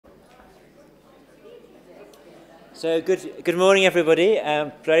So good morning, everybody.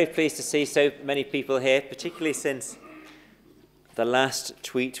 I'm very pleased to see so many people here, particularly since the last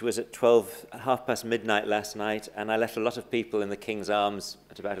tweet was at half past midnight last night, and I left a lot of people in the King's Arms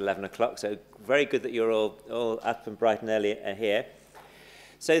at about 11 o'clock. So very good that you're all up and bright and early here.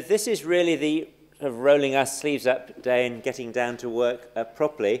 So this is really the sort of rolling our sleeves up day and getting down to work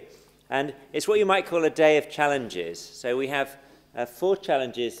properly. And it's what you might call a day of challenges. So we have 4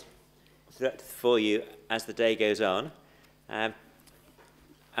 challenges for you as the day goes on. And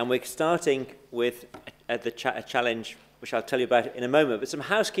we're starting with a challenge, which I'll tell you about in a moment. But some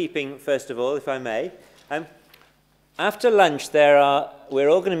housekeeping, first of all, if I may. After lunch, we're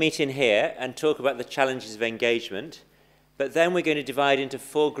all going to meet in here and talk about the challenges of engagement. But then we're going to divide into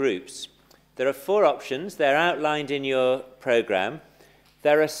 4 groups. There are 4 options. They're outlined in your programme.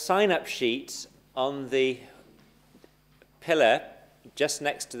 There are sign-up sheets on the pillar just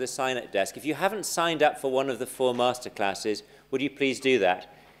next to the sign-up desk. If you haven't signed up for one of the 4 masterclasses, would you please do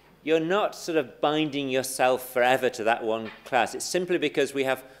that? You're not sort of binding yourself forever to that one class. It's simply because we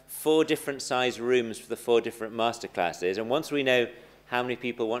have 4 different size rooms for the 4 different masterclasses, and once we know how many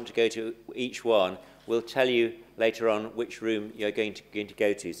people want to go to each one, we'll tell you later on which room you're going to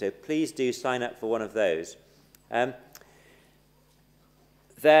go to. So please do sign up for one of those.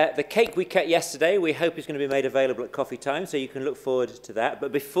 The cake we cut yesterday, we hope is going to be made available at coffee time, so you can look forward to that.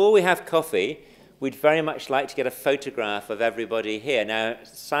 But before we have coffee, we'd very much like to get a photograph of everybody here. Now,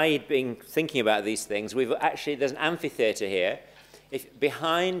 aside being thinking about these things, there's an amphitheatre here.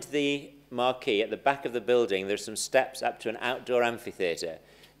 Behind the marquee at the back of the building, there's some steps up to an outdoor amphitheatre.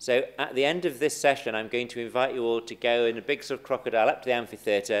 So at the end of this session, I'm going to invite you all to go in a big sort of crocodile up to the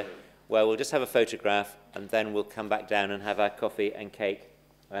amphitheatre, where we'll just have a photograph, and then we'll come back down and have our coffee and cake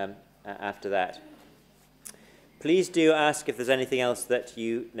after that. Please do ask if there's anything else that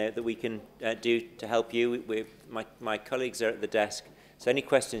you know that we can do to help you. My colleagues are at the desk, so any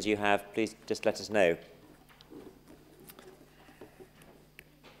questions you have, please just let us know.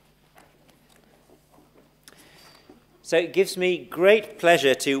 So it gives me great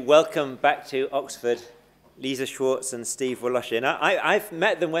pleasure to welcome back to Oxford Lisa Schwartz and Steve Woloshin. I've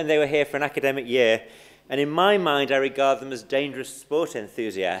met them when they were here for an academic year, and in my mind I regard them as dangerous sport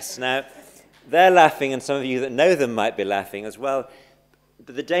enthusiasts. Now, they're laughing, and some of you that know them might be laughing as well.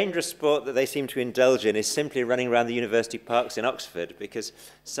 But the dangerous sport that they seem to indulge in is simply running around the university parks in Oxford, because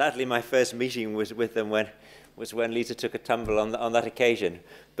sadly my first meeting was with them was when Lisa took a tumble on that occasion.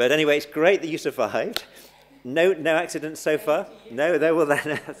 But anyway, it's great that you survived. No accidents so far? No, well,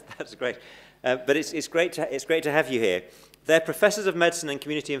 that's great. But it's great to have you here. They're professors of medicine and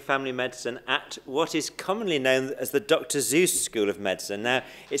community and family medicine at what is commonly known as the Dr. Seuss School of Medicine. Now,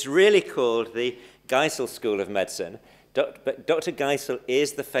 it's really called the Geisel School of Medicine, but Dr. Geisel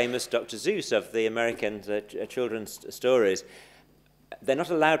is the famous Dr. Seuss of the American children's stories. They're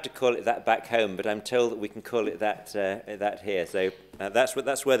not allowed to call it that back home, but I'm told that we can call it that here. So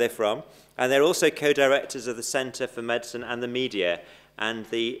that's where they're from. And they're also co-directors of the Centre for Medicine and the Media and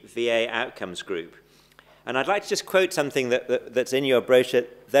the VA Outcomes Group. And I'd like to just quote something that's in your brochure.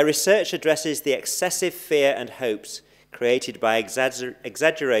 Their research addresses the excessive fear and hopes created by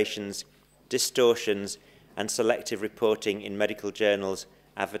exaggerations, distortions, and selective reporting in medical journals,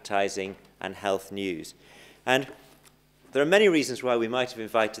 advertising, and health news. And there are many reasons why we might have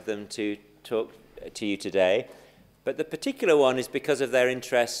invited them to talk to you today, but the particular one is because of their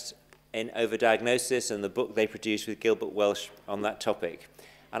interest in overdiagnosis and the book they produced with Gilbert Welsh on that topic.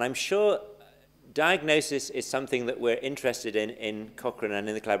 And I'm sure diagnosis is something that we're interested in Cochrane and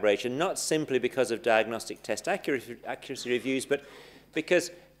in the collaboration, not simply because of diagnostic test accuracy reviews, but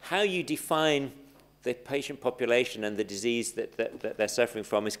because how you define the patient population and the disease that they're suffering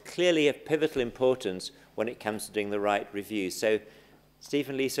from is clearly of pivotal importance when it comes to doing the right reviews. So, Steve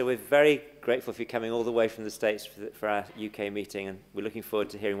and Lisa, we're very grateful for you coming all the way from the States for our UK meeting, and we're looking forward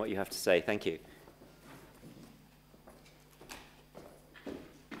to hearing what you have to say. Thank you.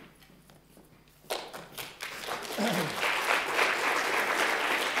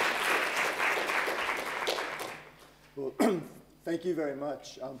 Well, thank you very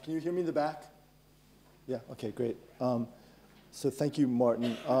much. Can you hear me in the back? Yeah, okay, great. So thank you,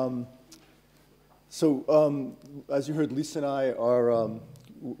 Martin. As you heard, Lisa and I are,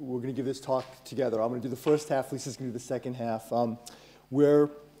 we're going to give this talk together. I'm going to do the first half, Lisa's going to do the second half. We're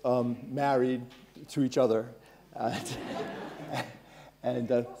married to each other.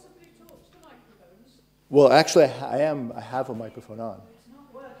 And well, actually, I have a microphone on. It's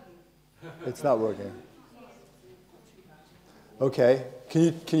not working. It's not working. Okay,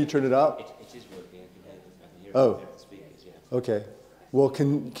 can you turn it up? It is working. I can hear Oh. the speakers, yeah. Okay. Well,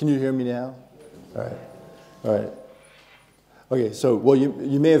 can you hear me now? All right. Okay, so, well,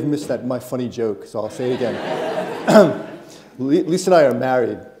 you may have missed my funny joke, so I'll say it again. Lisa and I are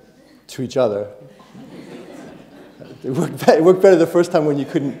married to each other. It worked better the first time when you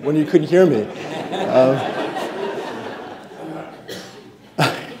couldn't hear me.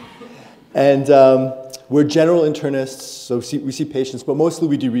 And we're general internists, so we see patients, but mostly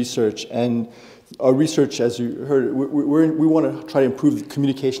we do research. And our research, as you heard, we want to try to improve the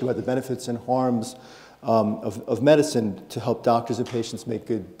communication about the benefits and harms of medicine to help doctors and patients make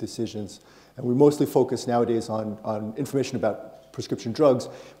good decisions. And we mostly focus nowadays on information about prescription drugs,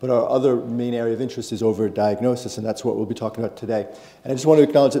 but our other main area of interest is overdiagnosis, and that's what we'll be talking about today. And I just want to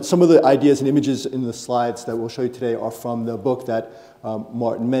acknowledge that some of the ideas and images in the slides that we'll show you today are from the book that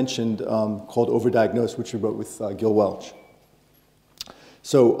Martin mentioned called Overdiagnosed, which we wrote with Gil Welch.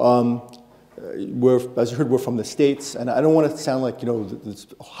 So as you heard, we're from the States, and I don't want to sound like, this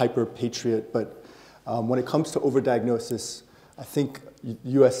hyper-patriot, but when it comes to overdiagnosis, I think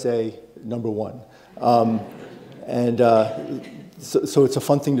USA, #1. So it's a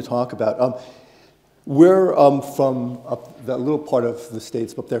fun thing to talk about. We're from up that little part of the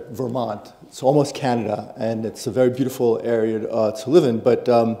States, up there, Vermont. It's almost Canada, and it's a very beautiful area to live in. But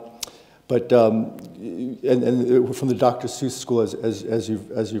we're from the Dr. Seuss School,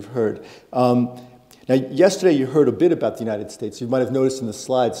 as you've heard. Now, yesterday you heard a bit about the United States. You might have noticed in the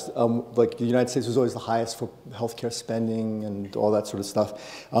slides, like the United States was always the highest for healthcare spending and all that sort of stuff.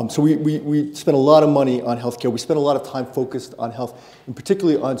 So we spent a lot of money on healthcare. We spent a lot of time focused on health, and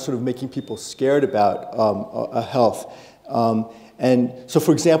particularly on sort of making people scared about health. And so,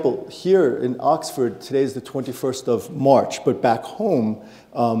 for example, here in Oxford, today is the 21st of March, but back home,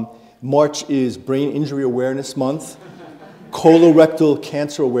 March is Brain Injury Awareness Month, Colorectal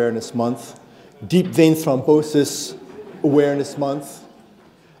Cancer Awareness Month, Deep Vein Thrombosis Awareness Month.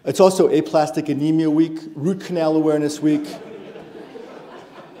 It's also Aplastic Anemia Week, Root Canal Awareness Week.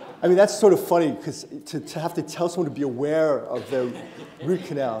 I mean, that's sort of funny, because to have to tell someone to be aware of their root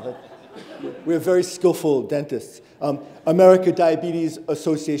canal. We're very skillful dentists. American Diabetes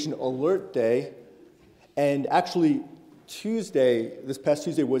Association Alert Day, and actually this past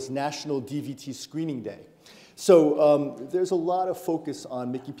Tuesday was National DVT Screening Day. So there's a lot of focus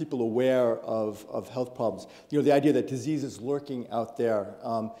on making people aware of health problems. The idea that disease is lurking out there.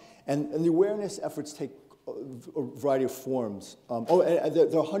 And the awareness efforts take a variety of forms. And there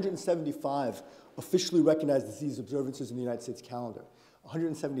are 175 officially recognized disease observances in the United States calendar.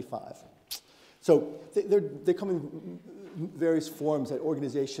 175. So they come in various forms that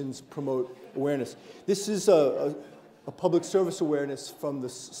organizations promote awareness. This is a public service awareness from the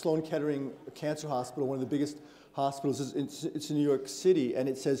Sloan Kettering Cancer Hospital, one of the biggest hospitals. It's in New York City, and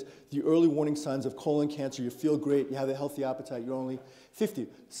it says, the early warning signs of colon cancer: you feel great, you have a healthy appetite, you're only 50.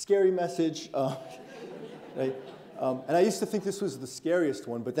 Scary message, right? And I used to think this was the scariest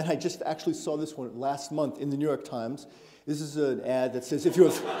one, but then I just actually saw this one last month in the New York Times. This is an ad that says, if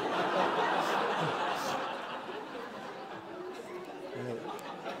you're...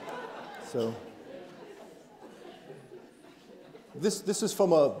 So... This is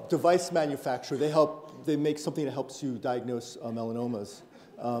from a device manufacturer. They make something that helps you diagnose melanomas.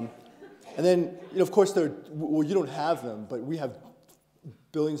 And then, of course, you don't have them, but we have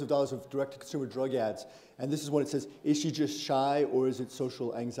billions of dollars of direct-to-consumer drug ads. And this is when it says, is she just shy, or is it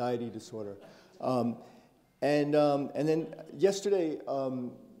social anxiety disorder? And then yesterday,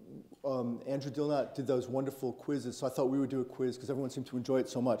 Andrew Dilnott did those wonderful quizzes, so I thought we would do a quiz because everyone seemed to enjoy it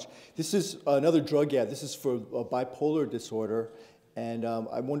so much. This is another drug ad. This is for bipolar disorder, and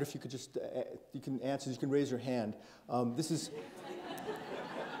I wonder if you could just, you can answer, you can raise your hand.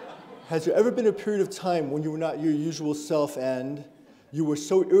 Has there ever been a period of time when you were not your usual self and you were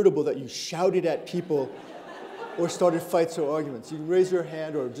so irritable that you shouted at people or started fights or arguments? You can raise your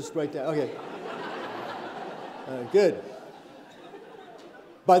hand or just write down. Okay. Good.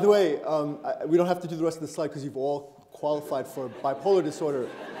 By the way, we don't have to do the rest of the slide because you've all qualified for bipolar disorder.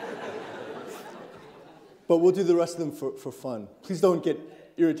 But we'll do the rest of them for fun. Please don't get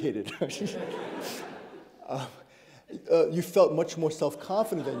irritated. You felt much more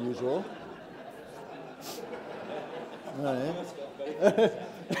self-confident than usual. All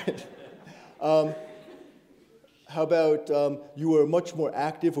right. How about you were much more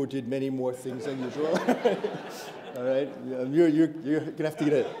active or did many more things than usual? All right, you're going to have to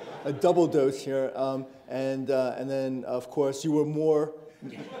get a double dose here. And then, of course, you were more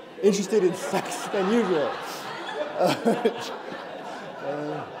interested in sex than usual.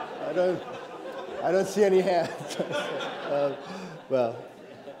 I don't see any hands.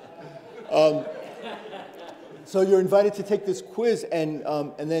 So you're invited to take this quiz, and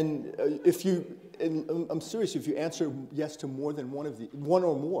then if you and I'm serious, if you answer yes to more than one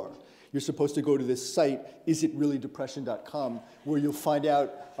or more, you're supposed to go to this site, isitreallydepression.com, where you'll find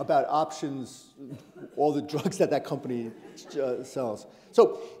out about options, all the drugs that company sells.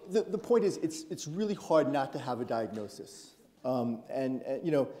 So the point is, it's really hard not to have a diagnosis. And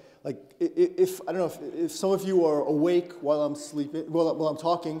you know, like if I don't know if some of you are awake while I'm sleeping, while I'm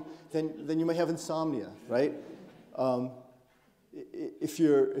talking, then you may have insomnia, right? If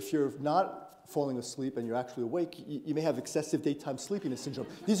you're not falling asleep and you're actually awake, you may have excessive daytime sleepiness syndrome.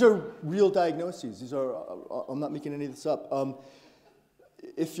 These are real diagnoses. These are, I'm not making any of this up.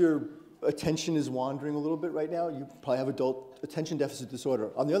 If your attention is wandering a little bit right now, you probably have adult attention deficit disorder.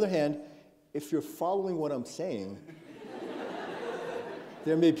 On the other hand, if you're following what I'm saying,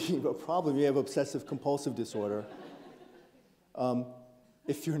 there may be a problem. You have obsessive compulsive disorder.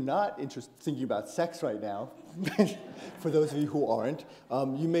 If you're not thinking about sex right now, for those of you who aren't,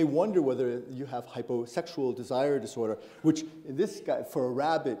 you may wonder whether you have hyposexual desire disorder, which in this guy, for a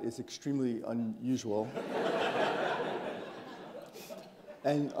rabbit, is extremely unusual.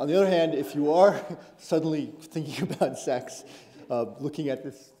 And on the other hand, if you are suddenly thinking about sex, looking at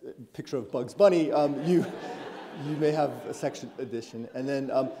this picture of Bugs Bunny, you may have a sex addiction. And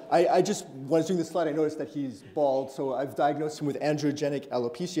then I just, when I was doing this slide, I noticed that he's bald, so I've diagnosed him with androgenic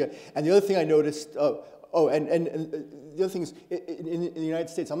alopecia. And the other thing I noticed, and the other thing is, in the United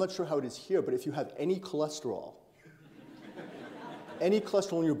States, I'm not sure how it is here, but if you have any cholesterol in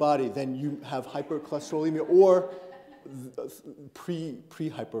your body, then you have hypercholesterolemia or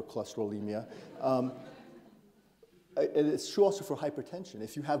pre-hypercholesterolemia. And it's true also for hypertension.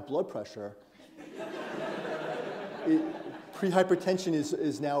 If you have blood pressure, pre-hypertension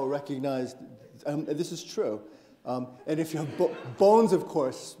is now recognized, this is true. And if you have bones, of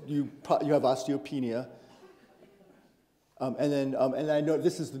course, you have osteopenia. And I know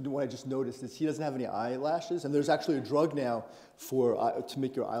this is the one I just noticed, is he doesn't have any eyelashes, and there's actually a drug now to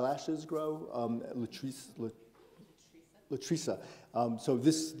make your eyelashes grow, Latrisa. So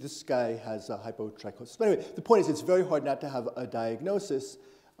this guy has hypotrichosis. But anyway, the point is, it's very hard not to have a diagnosis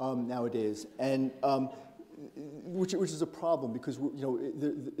nowadays, and which is a problem because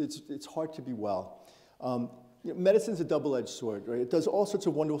it's hard to be well. Medicine's a double-edged sword, right? It does all sorts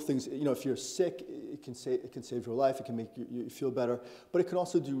of wonderful things. If you're sick, it can save your life. It can make you feel better, but it can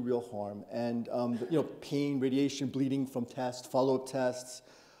also do real harm. And pain, radiation, bleeding from tests, follow-up tests,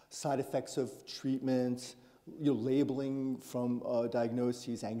 side effects of treatment, labeling from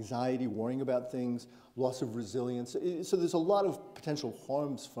diagnoses, anxiety, worrying about things, loss of resilience. So there's a lot of potential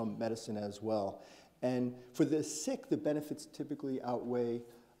harms from medicine as well. And for the sick, the benefits typically outweigh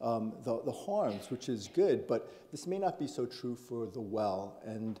the harms, which is good, but this may not be so true for the well.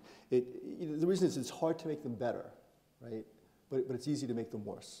 And the reason is it's hard to make them better, right? But it's easy to make them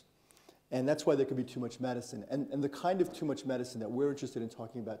worse. And that's why there could be too much medicine. And the kind of too much medicine that we're interested in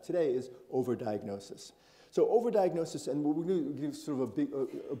talking about today is overdiagnosis. So overdiagnosis, and we're going to give sort of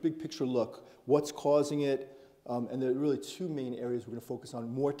a big picture look, what's causing it, and there are really two main areas we're going to focus on: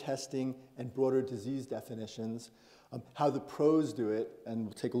 more testing and broader disease definitions, how the pros do it, and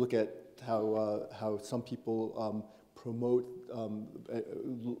we'll take a look at how some people promote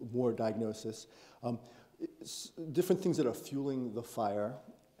more diagnosis, different things that are fueling the fire,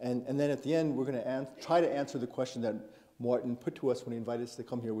 and then at the end we're going to try to answer the question that Martin put to us when he invited us to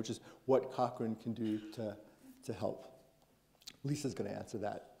come here, which is what Cochrane can do to help. Lisa's going to answer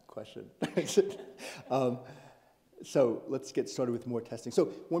that question. So let's get started with more testing. So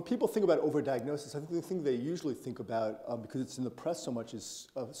when people think about overdiagnosis, I think the thing they usually think about, because it's in the press so much, is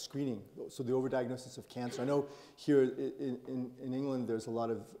screening. So the overdiagnosis of cancer. I know here in England there's a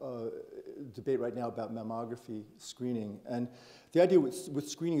lot of debate right now about mammography screening. And the idea with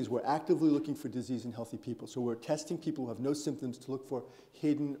screening is we're actively looking for disease in healthy people. So we're testing people who have no symptoms to look for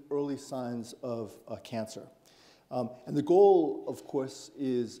hidden early signs of cancer. And the goal, of course,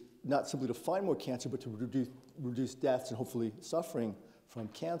 is not simply to find more cancer, but to reduce deaths and hopefully suffering from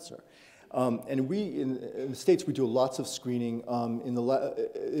cancer. And we, in the States, we do lots of screening. In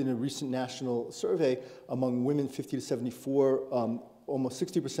a recent national survey among women 50 to 74, almost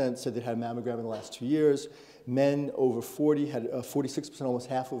 60% said they had a mammogram in the last 2 years. Men over 40 had 46%, almost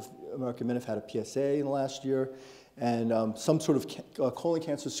half of American men have had a PSA in the last year. And some sort of colon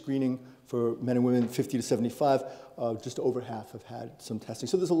cancer screening for men and women 50 to 75, just over half have had some testing.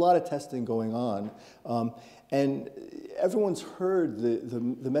 So there's a lot of testing going on. And everyone's heard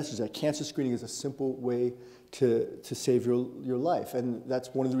the message that cancer screening is a simple way to save your life. And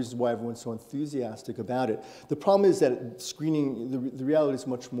that's one of the reasons why everyone's so enthusiastic about it. The problem is that screening, the reality is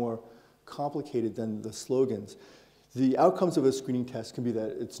much more complicated than the slogans. The outcomes of a screening test can be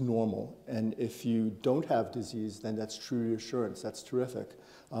that it's normal, and if you don't have disease, then that's true reassurance. That's terrific.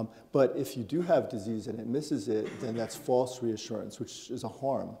 But if you do have disease and it misses it, then that's false reassurance, which is a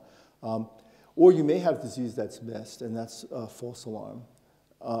harm. Or you may have disease that's missed, and that's a false alarm.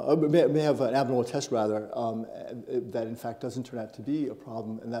 May have an abnormal test, rather, that in fact doesn't turn out to be a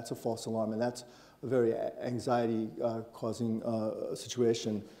problem, and that's a false alarm, and that's a very anxiety-causing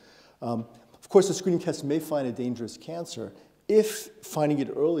situation. Of course, the screening test may find a dangerous cancer. If finding it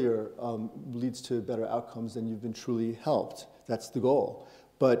earlier leads to better outcomes, then you've been truly helped. That's the goal.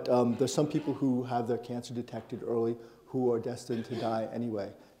 But there's some people who have their cancer detected early who are destined to die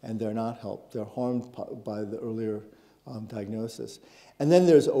anyway, and they're not helped. They're harmed by the earlier diagnosis. And then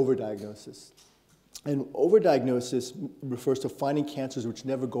there's overdiagnosis. And overdiagnosis refers to finding cancers which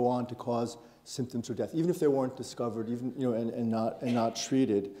never go on to cause symptoms or death, even if they weren't discovered, even and not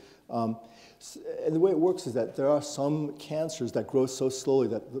treated. And the way it works is that there are some cancers that grow so slowly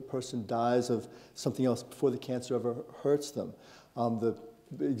that the person dies of something else before the cancer ever hurts them.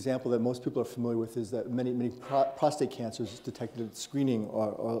 The example that most people are familiar with is that many prostate cancers detected at screening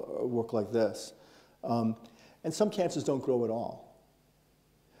work like this. And some cancers don't grow at all.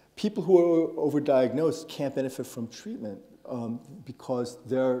 People who are overdiagnosed can't benefit from treatment because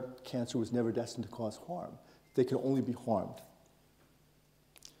their cancer was never destined to cause harm. They can only be harmed.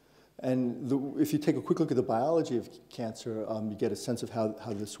 And if you take a quick look at the biology of cancer, you get a sense of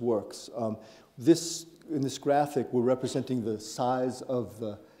how this works. In this graphic, we're representing the size of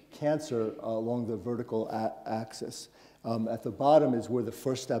the cancer along the vertical axis. At the bottom is where the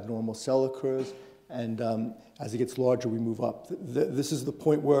first abnormal cell occurs, and as it gets larger, we move up. This is the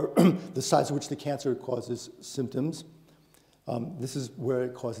point where the size at which the cancer causes symptoms. This is where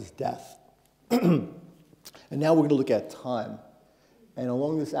it causes death. And now we're going to look at time. And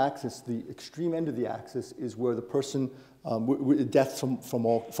along this axis, the extreme end of the axis is where the person, death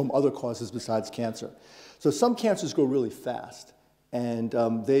from other causes besides cancer. So some cancers grow really fast, and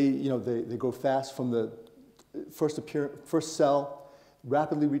they grow fast from the first cell,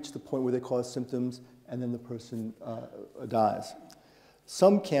 rapidly reach the point where they cause symptoms, and then the person dies.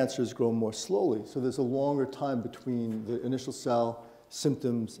 Some cancers grow more slowly, so there's a longer time between the initial cell,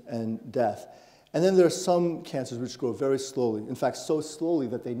 symptoms, and death. And then there are some cancers which grow very slowly, in fact, so slowly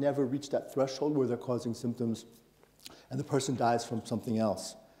that they never reach that threshold where they're causing symptoms, and the person dies from something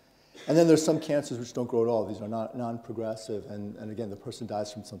else. And then there's some cancers which don't grow at all. These are non-progressive, and again, the person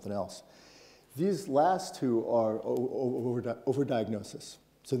dies from something else. These last two are overdiagnosis,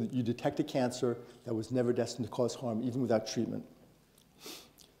 so that you detect a cancer that was never destined to cause harm, even without treatment.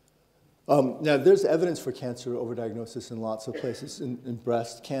 Now, there's evidence for cancer overdiagnosis in lots of places, in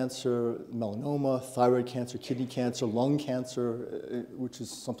breast cancer, melanoma, thyroid cancer, kidney cancer, lung cancer, which is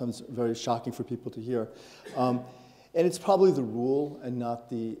sometimes very shocking for people to hear. And it's probably the rule and not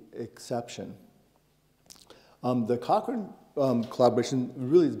the exception. The Cochrane collaboration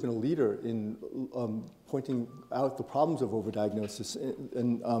really has been a leader in pointing out the problems of overdiagnosis,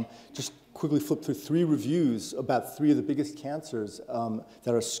 and just quickly flip through 3 reviews about 3 of the biggest cancers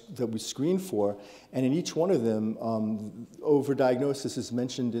that we screen for, and in each one of them, overdiagnosis is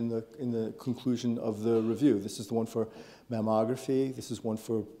mentioned in the conclusion of the review. This is the one for mammography, this is one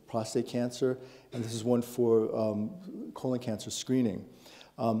for prostate cancer, and this is one for colon cancer screening.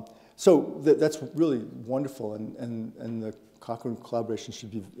 So that's really wonderful, and the Cochrane collaboration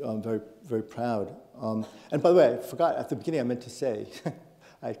should be very, very proud. And by the way, I forgot, at the beginning I meant to say,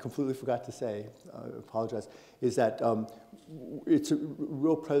 I completely forgot to say, I apologize, is that it's a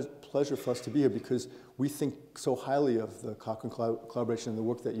real pleasure for us to be here because we think so highly of the Cochrane collaboration and the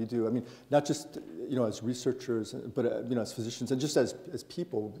work that you do. I mean, not just as researchers, but as physicians and just as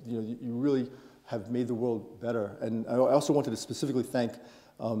people. You really have made the world better. And I also wanted to specifically thank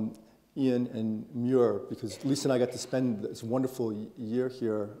Ian and Muir, because Lisa and I got to spend this wonderful year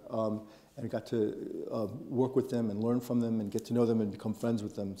here and got to work with them and learn from them and get to know them and become friends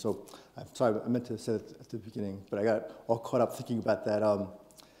with them. So I'm sorry, I meant to say that at the beginning, but I got all caught up thinking about that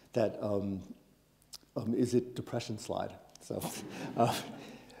is it depression slide. So,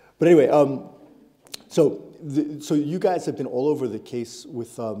 but anyway, so you guys have been all over the case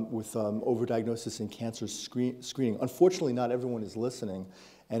with overdiagnosis and cancer screening. Unfortunately, not everyone is listening.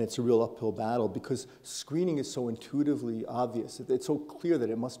 And it's a real uphill battle because screening is so intuitively obvious. It's so clear that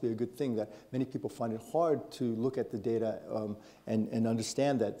it must be a good thing that many people find it hard to look at the data and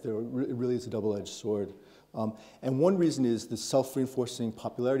understand that it really is a double-edged sword. And one reason is the self-reinforcing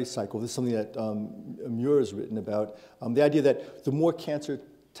popularity cycle. This is something that Muir has written about. The idea that the more cancer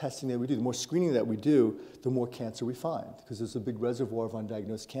testing that we do, the more screening that we do, the more cancer we find, because there's a big reservoir of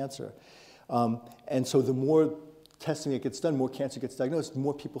undiagnosed cancer. And so the more testing that gets done, more cancer gets diagnosed,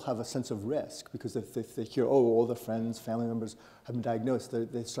 more people have a sense of risk, because if they hear, oh, all their friends, family members have been diagnosed,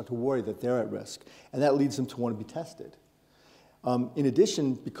 they start to worry that they're at risk. And that leads them to want to be tested. In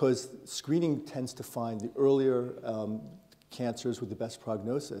addition, because screening tends to find the earlier cancers with the best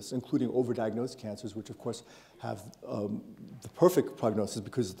prognosis, including overdiagnosed cancers, which of course have the perfect prognosis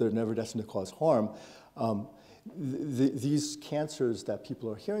because they're never destined to cause harm. These cancers that people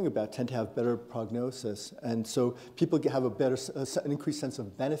are hearing about tend to have better prognosis, and so people have an increased sense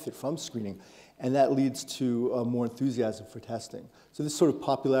of benefit from screening, and that leads to more enthusiasm for testing. So this sort of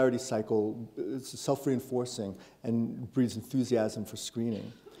popularity cycle is self-reinforcing and breeds enthusiasm for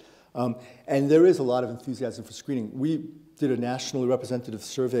screening. And there is a lot of enthusiasm for screening. We did a nationally representative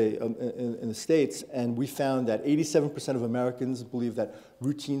survey in the States, and we found that 87% of Americans believe that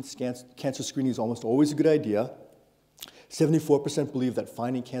routine cancer screening is almost always a good idea. 74% believe that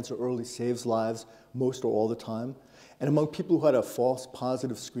finding cancer early saves lives most or all the time. And among people who had a false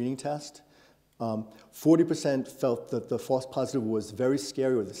positive screening test, 40% felt that the false positive was very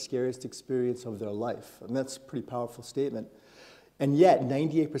scary or the scariest experience of their life. And that's a pretty powerful statement. And yet,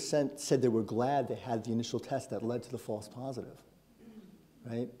 98% said they were glad they had the initial test that led to the false positive,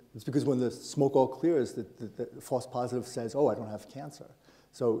 right? It's because when the smoke all clears, the false positive says, oh, I don't have cancer.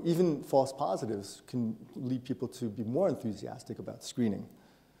 So even false positives can lead people to be more enthusiastic about screening.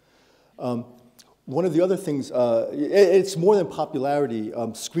 One of the other things, it's more than popularity.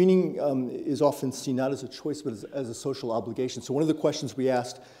 Screening is often seen not as a choice, but as a social obligation. So one of the questions we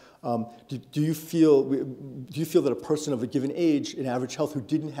asked, do you feel that a person of a given age in average health who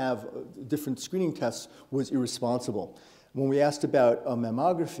didn't have different screening tests was irresponsible? When we asked about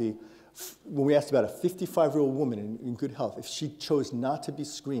mammography, when we asked about a 55-year-old woman in good health, if she chose not to be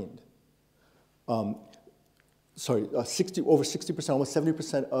screened, over 60%, almost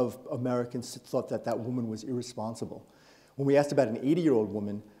 70% of Americans thought that that woman was irresponsible. When we asked about an 80-year-old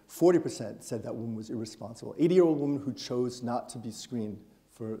woman, 40% said that woman was irresponsible. 80-year-old woman who chose not to be screened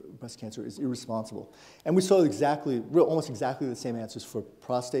for breast cancer is irresponsible. And we saw almost exactly the same answers for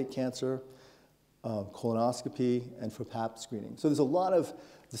prostate cancer, colonoscopy, and for Pap screening. So there's a lot of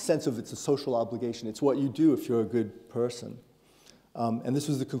the sense of it's a social obligation. It's what you do if you're a good person. And this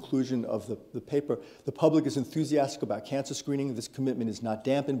was the conclusion of the paper. The public is enthusiastic about cancer screening. This commitment is not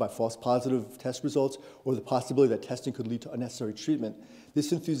dampened by false positive test results or the possibility that testing could lead to unnecessary treatment.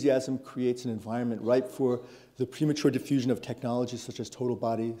 This enthusiasm creates an environment ripe for the premature diffusion of technologies such as total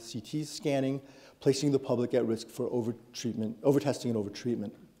body CT scanning, placing the public at risk for over-testing and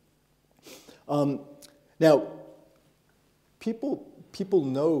over-treatment. Now, people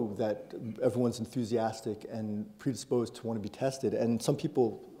know that everyone's enthusiastic and predisposed to want to be tested, and some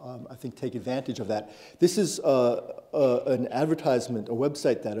people, I think, take advantage of that. This is an advertisement, a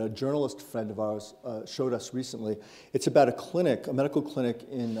website that a journalist friend of ours showed us recently. It's about a clinic, a medical clinic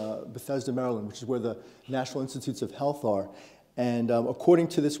in Bethesda, Maryland, which is where the National Institutes of Health are. And according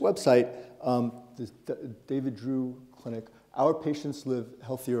to this website, the David Drew Clinic, our patients live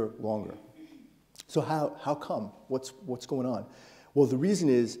healthier longer. So how come? What's going on? Well, the reason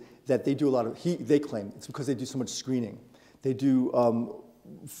is that they do a lot of, they claim, it's because they do so much screening. They do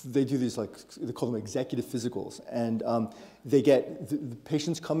these, like, they call them executive physicals, and the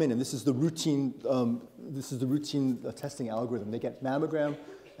patients come in, and this is the routine testing algorithm. They get mammogram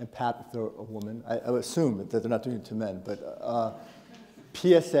and Pap if they're a woman. I would assume that they're not doing it to men, but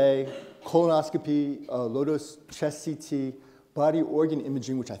PSA, colonoscopy, low-dose chest CT, body organ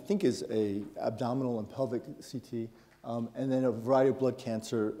imaging, which I think is a abdominal and pelvic CT, and then a variety of blood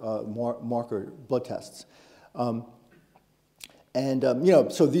cancer marker blood tests. So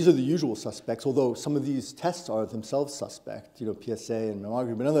these are the usual suspects, although some of these tests are themselves suspect, PSA and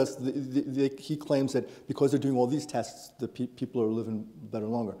mammography. But nonetheless, he claims that because they're doing all these tests, the people are living better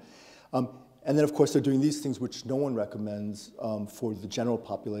longer. And then, of course, they're doing these things which no one recommends for the general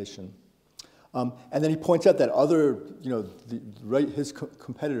population. And then he points out that other, his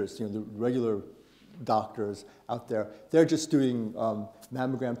competitors, the regular doctors out there, they're just doing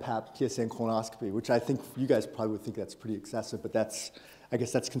mammogram, Pap, PSA, and colonoscopy, which I think you guys probably would think that's pretty excessive, but I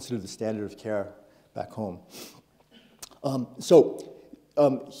guess that's considered the standard of care back home.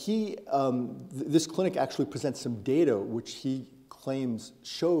 This clinic actually presents some data which he claims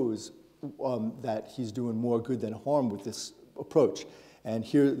shows that he's doing more good than harm with this approach. And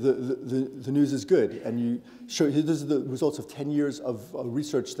here, the news is good. And this is the results of 10 years of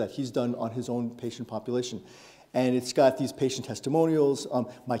research that he's done on his own patient population. And it's got these patient testimonials.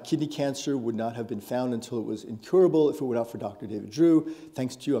 My kidney cancer would not have been found until it was incurable if it were not for Dr. David Drew.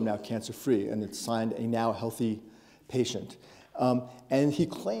 Thanks to you, I'm now cancer-free. And it's signed a now healthy patient. And he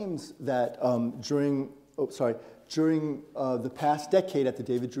claims that during during the past decade at the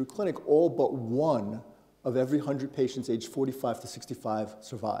David Drew Clinic, all but one of every 100 patients aged 45 to 65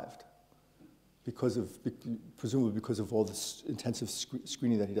 survived, presumably because of all this intensive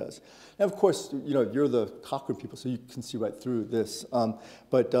screening that he does. Now, of course, you're the Cochrane people, so you can see right through this.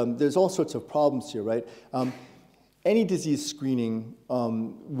 But there's all sorts of problems here, right? Any disease screening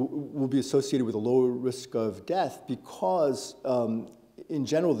will be associated with a lower risk of death because, in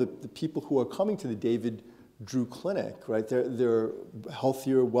general, the people who are coming to the David Drew Clinic, right, they're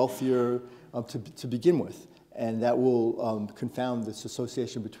healthier, wealthier to begin with. And that will confound this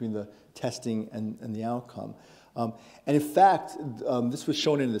association between the testing and the outcome. And in fact, this was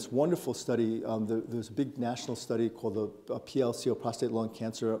shown in this wonderful study. There's a big national study called the PLC, or prostate, lung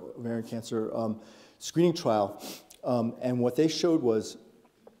cancer, ovarian cancer screening trial. And what they showed was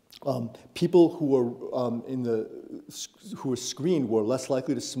people who were screened were less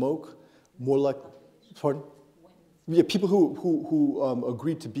likely to smoke, more like, pardon? Yeah, people who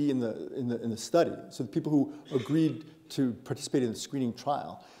agreed to be in the study. So the people who agreed to participate in the screening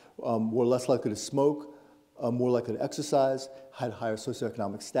trial were less likely to smoke, more likely to exercise, had higher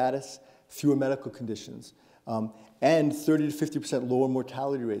socioeconomic status, fewer medical conditions, and 30 to 50% lower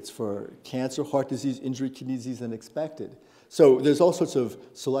mortality rates for cancer, heart disease, injury, kidney disease than expected. So there's all sorts of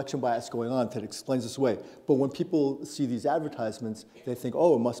selection bias going on that explains this away. But when people see these advertisements, they think,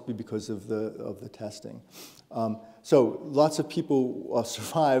 oh, it must be because of the testing. So lots of people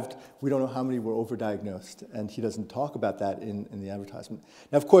survived. We don't know how many were overdiagnosed, and he doesn't talk about that in the advertisement.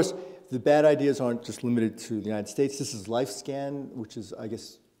 Now, of course, the bad ideas aren't just limited to the United States. This is LifeScan, which is, I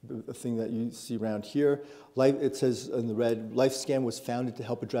guess, a thing that you see around here. It says in the red, LifeScan was founded to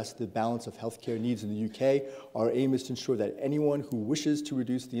help address the balance of healthcare needs in the UK. Our aim is to ensure that anyone who wishes to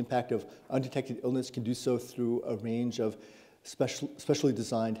reduce the impact of undetected illness can do so through a range of specially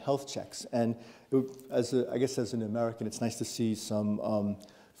designed health checks. And I guess as an American, it's nice to see some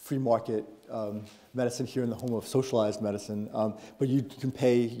free market medicine here in the home of socialized medicine. But you can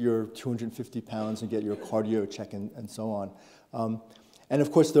pay your 250 pounds and get your cardio check and so on. And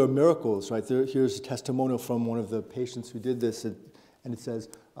of course, there are miracles, right? Here's a testimonial from one of the patients who did this, and it says,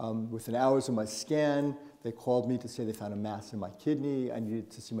 within hours of my scan, they called me to say they found a mass in my kidney. I needed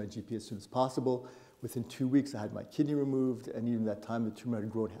to see my GP as soon as possible. Within 2 weeks, I had my kidney removed, and even that time, the tumor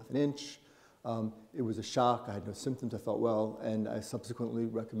had grown half an inch. It was a shock. I had no symptoms. I felt well, and I subsequently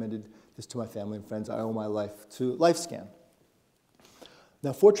recommended this to my family and friends. I owe my life to LifeScan.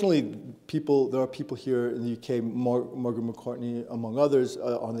 Now, fortunately, there are people here in the UK, Margaret McCartney, among others,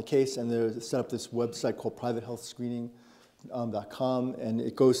 on the case, and they set up this website called privatehealthscreening.com, and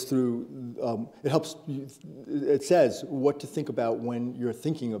it goes through, it says what to think about when you're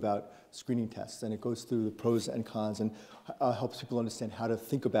thinking about screening tests, and it goes through the pros and cons and helps people understand how to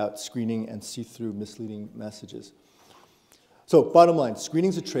think about screening and see through misleading messages. So bottom line,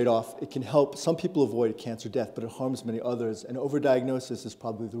 screening's a trade-off. It can help some people avoid cancer death, but it harms many others. And overdiagnosis is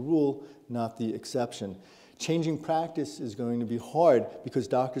probably the rule, not the exception. Changing practice is going to be hard because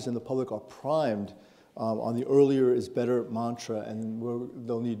doctors and the public are primed on the earlier is better mantra, and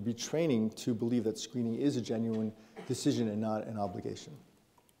they'll need retraining to believe that screening is a genuine decision and not an obligation.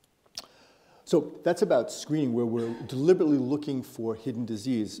 So that's about screening, where we're deliberately looking for hidden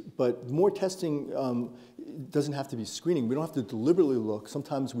disease. But more testing doesn't have to be screening. We don't have to deliberately look.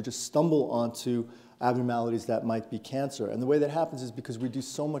 Sometimes we just stumble onto abnormalities that might be cancer. And the way that happens is because we do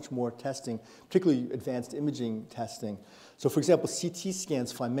so much more testing, particularly advanced imaging testing. So for example, CT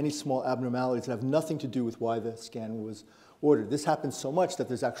scans find many small abnormalities that have nothing to do with why the scan was ordered. This happens so much that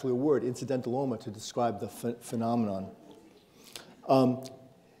there's actually a word, incidentaloma, to describe the phenomenon.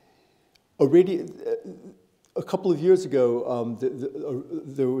 A couple of years ago,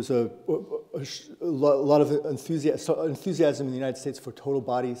 there was a lot of enthusiasm in the United States for total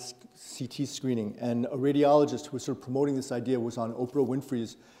body CT screening, and a radiologist who was sort of promoting this idea was on Oprah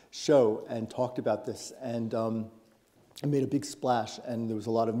Winfrey's show and talked about this, and it made a big splash, and there was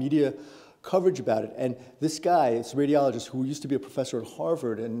a lot of media coverage about it. And this guy, this radiologist who used to be a professor at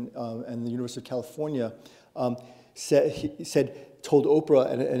Harvard and the University of California, told Oprah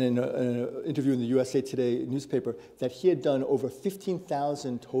and in an interview in the USA Today newspaper that he had done over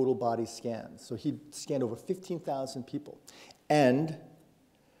 15,000 total body scans. So he'd scanned over 15,000 people. And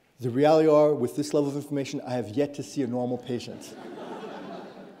the reality are, with this level of information, I have yet to see a normal patient.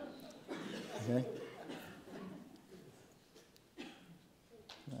 Okay?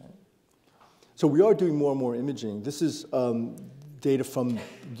 All right. So we are doing more and more imaging. This is data from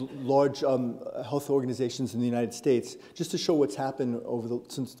large health organizations in the United States, just to show what's happened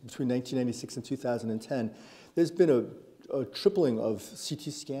since between 1996 and 2010. There's been a tripling of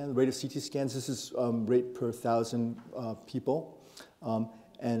CT scan, rate of CT scans. This is rate per 1,000 people,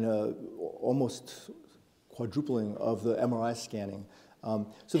 and almost quadrupling of the MRI scanning. So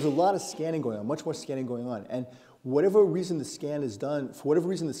there's a lot of scanning going on, much more scanning going on. And whatever reason the scan is done, for whatever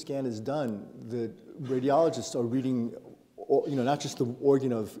reason the scan is done, the radiologists are reading, not just the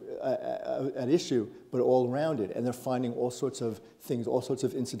organ at issue, but all around it. And they're finding all sorts of things, all sorts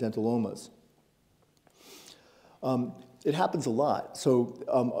of incidentalomas. It happens a lot. So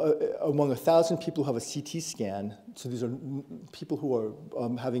among 1,000 people who have a CT scan, so these are people who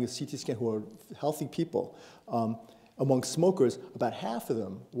are having a CT scan who are healthy people, among smokers, about half of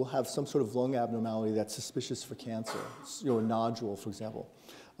them will have some sort of lung abnormality that's suspicious for cancer, a nodule, for example.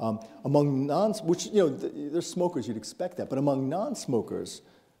 Among they're smokers, you'd expect that, but among non-smokers,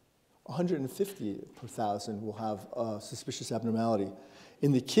 150 per 1,000 will have a suspicious abnormality.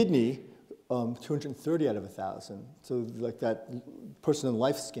 In the kidney, 230 out of 1,000. So like that person in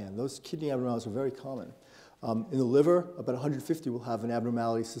life scan, those kidney abnormalities are very common. In the liver, about 150 will have an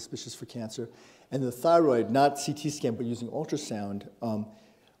abnormality suspicious for cancer. And the thyroid, not CT scan, but using ultrasound,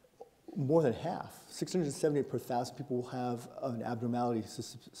 more than half, 678 per 1,000 people will have an abnormality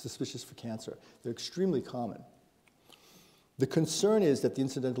suspicious for cancer. They're extremely common. The concern is that the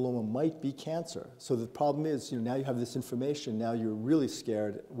incidentaloma might be cancer. So the problem is, now you have this information, now you're really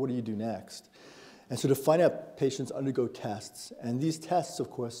scared, what do you do next? And so to find out, patients undergo tests, and these tests,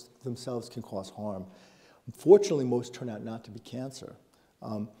 of course, themselves can cause harm. Unfortunately, most turn out not to be cancer.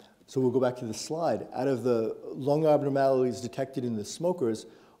 So we'll go back to the slide. Out of the lung abnormalities detected in the smokers,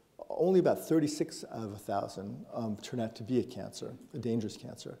 only about 36 out of 1,000 turn out to be a cancer, a dangerous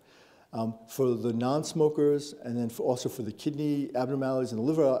cancer. For the non-smokers, and then also for the kidney abnormalities and the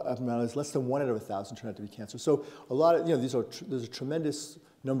liver abnormalities, less than 1 out of 1,000 turn out to be cancer. So a lot of, there's a tremendous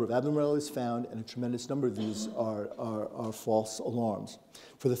number of abnormalities found, and a tremendous number of these are false alarms.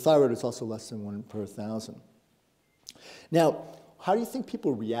 For the thyroid, it's also less than 1 per 1,000. Now, how do you think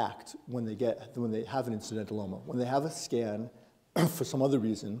people react when they have an incidentaloma? When they have a scan for some other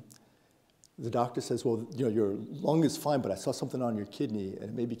reason, the doctor says, well, your lung is fine, but I saw something on your kidney, and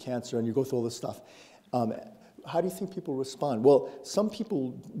it may be cancer, and you go through all this stuff. How do you think people respond? Well, some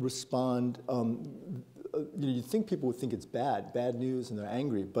people respond, you'd think people would think it's bad news, and they're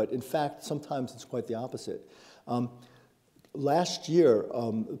angry, but in fact, sometimes it's quite the opposite. Last year,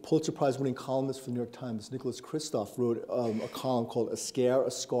 Pulitzer Prize-winning columnist for the New York Times, Nicholas Kristof, wrote a column called A Scare,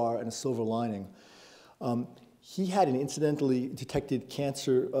 a Scar, and a Silver Lining. He had an incidentally detected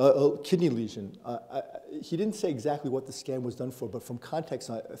cancer, kidney lesion. He didn't say exactly what the scan was done for, but from context,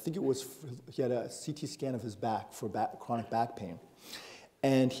 I think it was, he had a CT scan of his back for chronic back pain.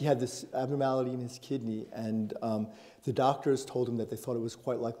 And he had this abnormality in his kidney, and the doctors told him that they thought it was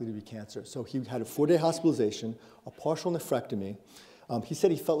quite likely to be cancer. So he had a 4-day hospitalization, a partial nephrectomy. He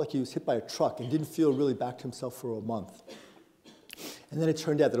said he felt like he was hit by a truck and didn't feel really back to himself for a month. And then it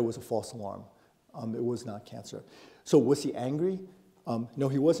turned out that it was a false alarm. It was not cancer. So was he angry? No,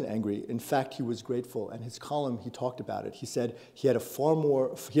 he wasn't angry. In fact, he was grateful. And his column, he talked about it. He said he had far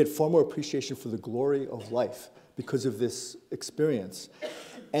more appreciation for the glory of life because of this experience.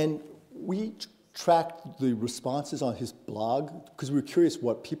 And we tracked the responses on his blog because we were curious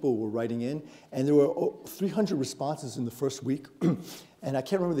what people were writing in. And there were 300 responses in the first week. And I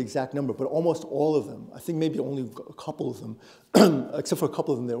can't remember the exact number, but almost all of them, I think maybe only a couple of them, except for a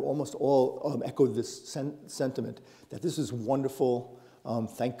couple of them, they were almost all echoed this sentiment that this is wonderful,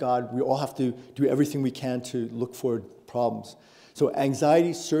 thank God. We all have to do everything we can to look for problems. So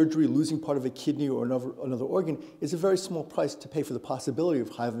anxiety, surgery, losing part of a kidney or another organ is a very small price to pay for the possibility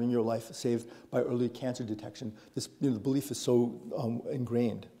of having your life saved by early cancer detection. This, the belief is so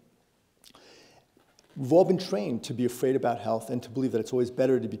ingrained. We've all been trained to be afraid about health and to believe that it's always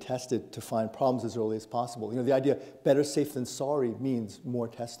better to be tested to find problems as early as possible. The idea better safe than sorry means more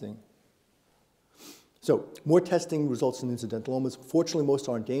testing. So more testing results in incidentalomas. Fortunately, most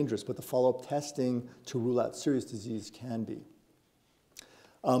aren't dangerous, but the follow-up testing to rule out serious disease can be.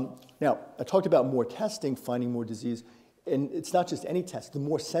 Now, I talked about more testing, finding more disease. And it's not just any test. The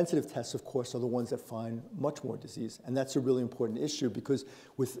more sensitive tests, of course, are the ones that find much more disease. And that's a really important issue because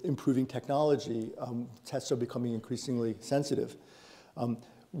with improving technology, tests are becoming increasingly sensitive.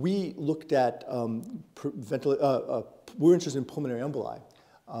 We looked at, we're interested in pulmonary emboli.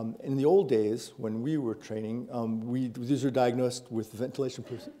 In the old days, when we were training, these were diagnosed with ventilation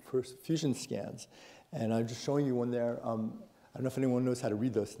perfusion scans. And I'm just showing you one there. I don't know if anyone knows how to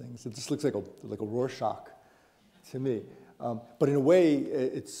read those things. It just looks like a Rorschach to me. But in a way,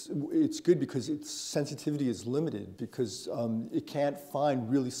 it's good because its sensitivity is limited because it can't find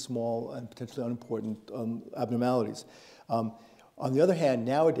really small and potentially unimportant abnormalities. On the other hand,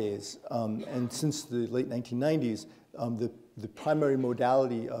 nowadays, and since the late 1990s, the primary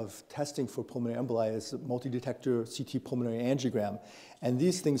modality of testing for pulmonary emboli is multi-detector CT pulmonary angiogram. And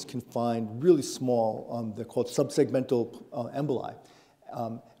these things can find really small, they're called subsegmental emboli.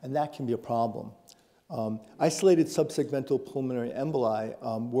 And that can be a problem. Isolated subsegmental pulmonary emboli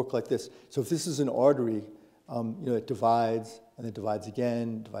work like this. So if this is an artery, it divides, and then divides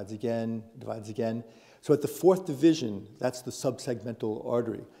again, divides again, divides again. So at the fourth division, that's the subsegmental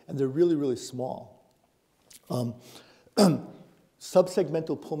artery. And they're really, really small.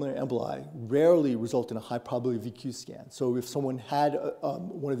 Subsegmental pulmonary emboli rarely result in a high probability VQ scan. So if someone had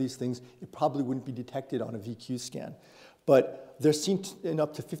one of these things, it probably wouldn't be detected on a VQ scan. But they're seen in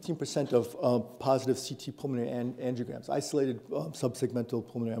up to 15% of positive CT pulmonary angiograms, isolated subsegmental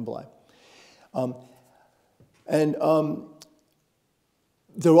pulmonary emboli.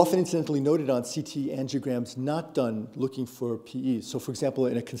 They're often incidentally noted on CT angiograms not done looking for PEs. So for example,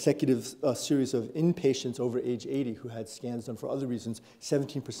 in a consecutive series of inpatients over age 80 who had scans done for other reasons,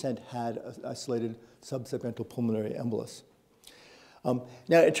 17% had isolated subsegmental pulmonary embolus. Now,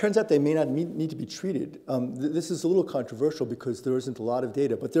 it turns out they may not need to be treated. This is a little controversial because there isn't a lot of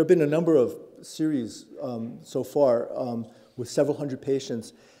data, but there have been a number of series so far with several hundred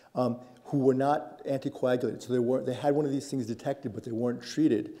patients who were not anticoagulated. So they had one of these things detected, but they weren't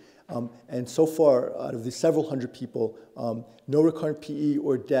treated. And so far, out of these several hundred people, no recurrent PE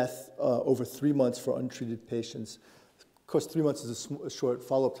or death over 3 months for untreated patients. Of course, 3 months is a short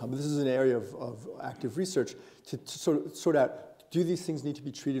follow-up time, but this is an area of active research to sort out, do these things need to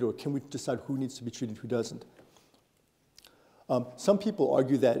be treated, or can we decide who needs to be treated, who doesn't? Some people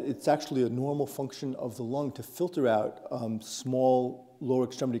argue that it's actually a normal function of the lung to filter out small lower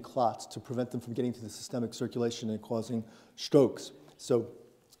extremity clots to prevent them from getting to the systemic circulation and causing strokes. So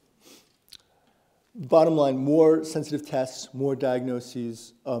bottom line, more sensitive tests, more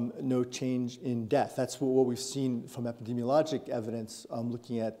diagnoses, no change in death. That's what we've seen from epidemiologic evidence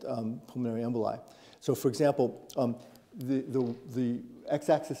looking at pulmonary emboli. So for example, the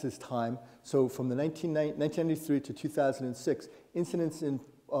x-axis is time. So from the 1993 to 2006, incidence in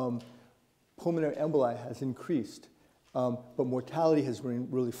pulmonary emboli has increased, but mortality has been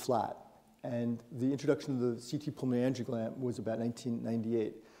really flat. And the introduction of the CT pulmonary angiogram was about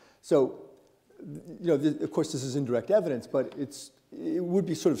 1998. So, of course, this is indirect evidence, but it would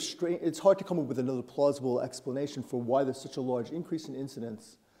be sort of strange. It's hard to come up with another plausible explanation for why there's such a large increase in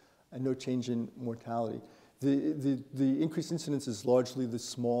incidence and no change in mortality. The increased incidence is largely the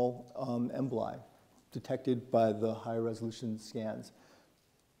small emboli detected by the higher resolution scans.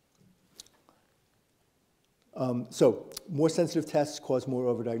 So more sensitive tests cause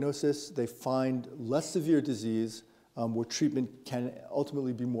more overdiagnosis. They find less severe disease where treatment can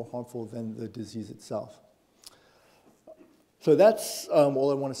ultimately be more harmful than the disease itself. So that's all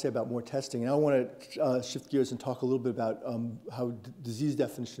I want to say about more testing. And I want to shift gears and talk a little bit about how disease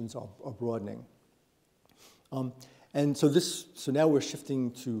definitions are broadening. And so now we're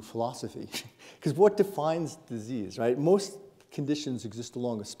shifting to philosophy, because what defines disease, right? Most conditions exist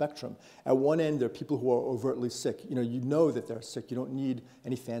along a spectrum. At one end, there are people who are overtly sick. You know that they're sick. You don't need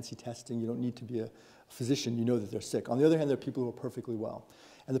any fancy testing. You don't need to be a physician. You know that they're sick. On the other hand, there are people who are perfectly well.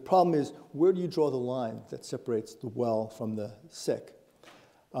 And the problem is, where do you draw the line that separates the well from the sick?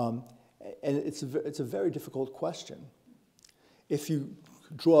 And it's a very difficult question. If you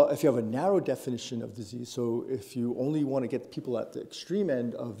have a narrow definition of disease, so if you only want to get people at the extreme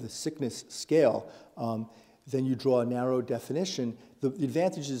end of the sickness scale, then you draw a narrow definition. The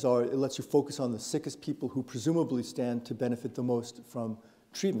advantages are it lets you focus on the sickest people who presumably stand to benefit the most from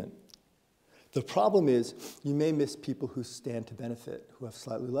treatment. The problem is you may miss people who stand to benefit, who have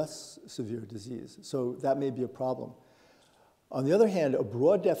slightly less severe disease. So that may be a problem. On the other hand, a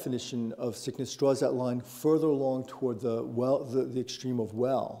broad definition of sickness draws that line further along toward the extreme of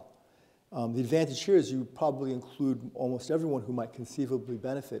well. The advantage here is you probably include almost everyone who might conceivably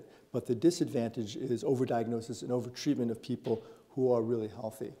benefit, but the disadvantage is overdiagnosis and overtreatment of people who are really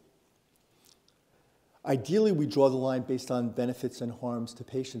healthy. Ideally, we draw the line based on benefits and harms to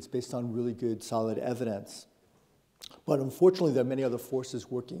patients, based on really good, solid evidence. But unfortunately, there are many other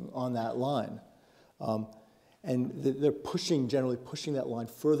forces working on that line. And they're generally pushing that line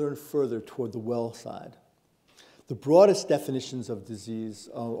further and further toward the well side. The broadest definitions of disease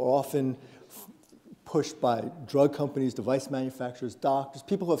are often pushed by drug companies, device manufacturers, doctors,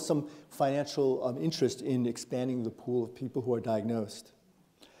 people who have some financial interest in expanding the pool of people who are diagnosed.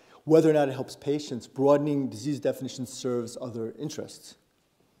 Whether or not it helps patients, broadening disease definitions serves other interests.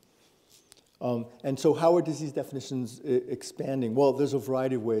 And so how are disease definitions expanding? Well, there's a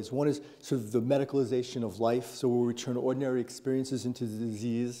variety of ways. One is sort of the medicalization of life, so where we turn ordinary experiences into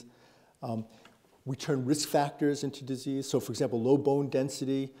disease. We turn risk factors into disease. So for example, low bone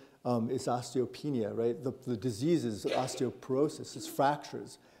density is osteopenia, right? The disease is osteoporosis, it's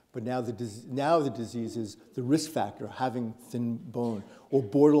fractures. But now the disease is the risk factor, having thin bone. Or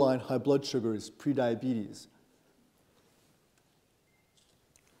borderline high blood sugar is prediabetes.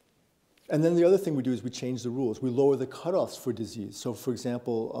 And then the other thing we do is we change the rules. We lower the cutoffs for disease. So for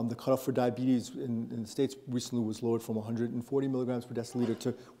example, the cutoff for diabetes in the States recently was lowered from 140 milligrams per deciliter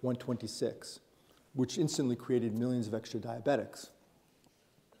to 126, which instantly created millions of extra diabetics.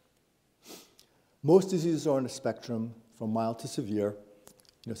 Most diseases are on a spectrum from mild to severe.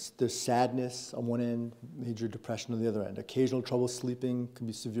 There's sadness on one end, major depression on the other end. Occasional trouble sleeping can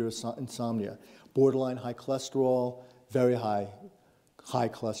be severe insomnia. Borderline high cholesterol, very high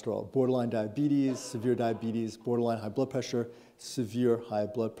cholesterol. Borderline diabetes, severe diabetes. Borderline high blood pressure, severe high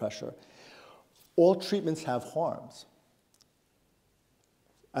blood pressure. All treatments have harms.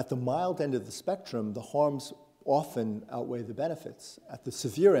 At the mild end of the spectrum, the harms often outweigh the benefits. At the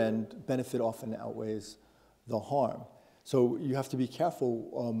severe end, benefit often outweighs the harm. So you have to be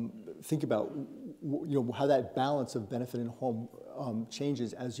careful, think about how that balance of benefit and harm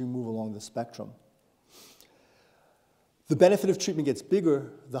changes as you move along the spectrum. The benefit of treatment gets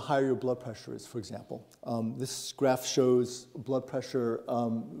bigger the higher your blood pressure is, for example. This graph shows blood pressure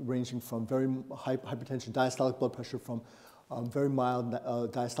ranging from very high hypertension, diastolic blood pressure from very mild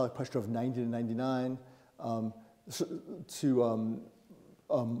diastolic pressure of 90 to 99 to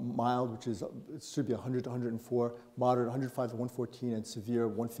mild, which is, it should be 100 to 104, moderate 105 to 114, and severe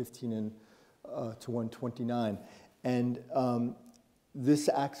 115 to 129. And this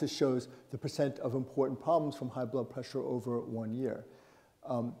axis shows the percent of important problems from high blood pressure over 1 year.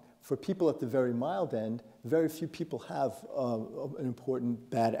 For people at the very mild end, very few people have an important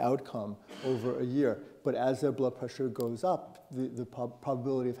bad outcome over a year. But as their blood pressure goes up, the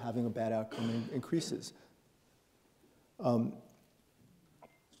probability of having a bad outcome increases.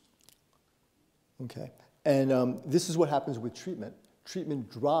 Okay, and this is what happens with treatment. Treatment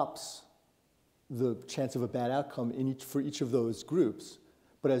drops the chance of a bad outcome for each of those groups.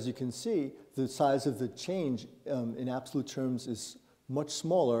 But as you can see, the size of the change in absolute terms is much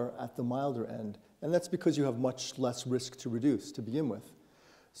smaller at the milder end. And that's because you have much less risk to reduce to begin with.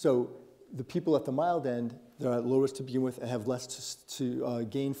 So the people at the mild end, they're at low risk to begin with and have less to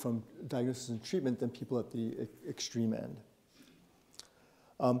gain from diagnosis and treatment than people at the extreme end.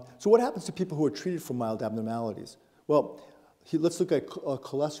 So what happens to people who are treated for mild abnormalities? Well, let's look at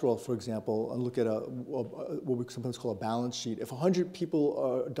cholesterol, for example, and look at what we sometimes call a balance sheet. If 100 people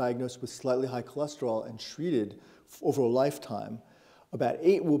are diagnosed with slightly high cholesterol and treated over a lifetime, about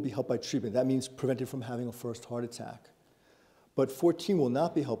 8 will be helped by treatment. That means prevented from having a first heart attack. But 14 will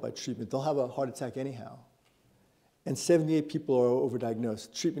not be helped by treatment. They'll have a heart attack anyhow. And 78 people are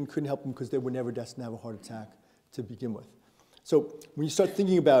overdiagnosed. Treatment couldn't help them because they were never destined to have a heart attack to begin with. So when you start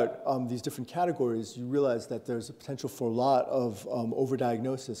thinking about these different categories, you realize that there's a potential for a lot of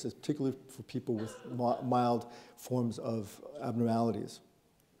overdiagnosis, particularly for people with mild forms of abnormalities.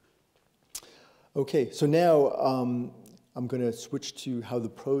 Okay, so now I'm going to switch to how the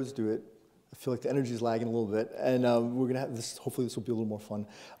pros do it. I feel like the energy is lagging a little bit, and we're going to have this. Hopefully, this will be a little more fun.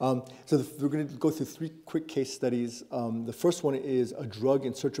 We're going to go through 3 quick case studies. The first one is a drug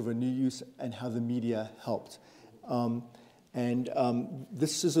in search of a new use and how the media helped.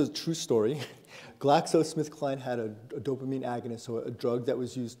 This is a true story. GlaxoSmithKline had a dopamine agonist, so a drug that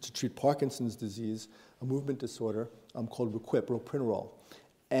was used to treat Parkinson's disease, a movement disorder called ropinirole.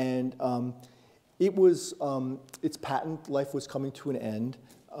 And its patent life was coming to an end.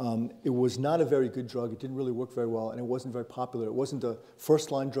 It was not a very good drug. It didn't really work very well, and it wasn't very popular. It wasn't a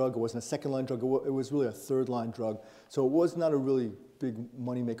first-line drug. It wasn't a second-line drug. It was really a third-line drug. So it was not a really big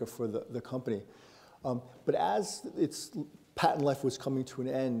moneymaker for the company. But as its patent life was coming to an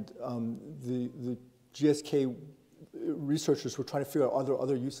end, the GSK researchers were trying to figure out are there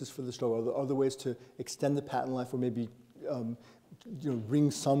other uses for this drug, are there other ways to extend the patent life or maybe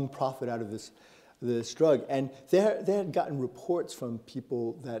wring some profit out of this drug. And they had gotten reports from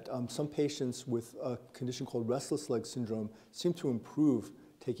people that some patients with a condition called restless leg syndrome seemed to improve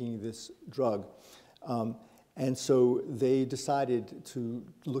taking this drug. And so they decided to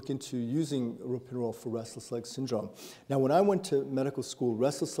look into using ropinirole for restless leg syndrome. Now, when I went to medical school,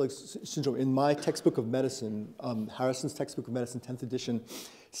 restless leg syndrome, in my textbook of medicine, Harrison's textbook of medicine, 10th edition,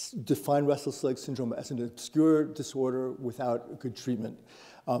 defined restless leg syndrome as an obscure disorder without good treatment.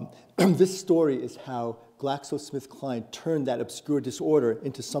 This story is how GlaxoSmithKline turned that obscure disorder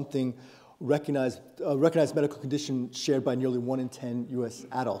into something recognized medical condition shared by nearly 1 in 10 U.S.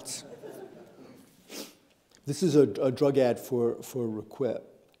 adults. This is a drug ad for Requip.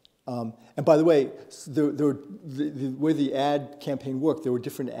 And by the way, the way the ad campaign worked, there were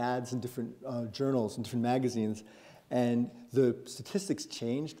different ads in different journals and different magazines, and the statistics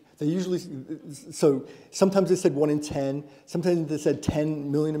changed. They usually, so sometimes they said 1 in 10, sometimes they said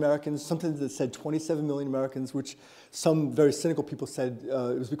 10 million Americans, sometimes they said 27 million Americans, which some very cynical people said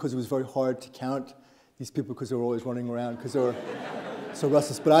it was because it was very hard to count these people because they were always running around because they were so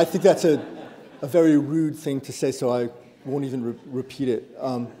restless. But I think that's a very rude thing to say, so I won't even repeat it.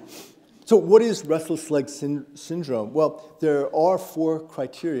 So what is restless leg syndrome? Well, there are 4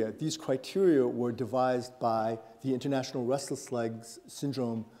 criteria. These criteria were devised by the International Restless Legs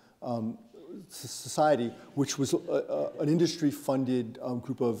Syndrome Society, which was an industry-funded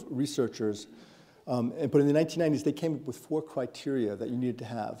group of researchers. But in the 1990s, they came up with 4 criteria that you needed to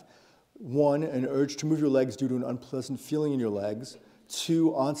have. 1, an urge to move your legs due to an unpleasant feeling in your legs.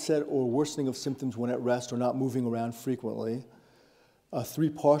 2, onset or worsening of symptoms when at rest or not moving around frequently. 3,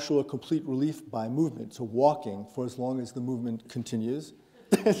 partial or complete relief by movement, so walking for as long as the movement continues.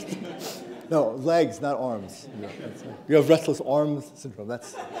 No, legs, not arms. You have restless arms syndrome.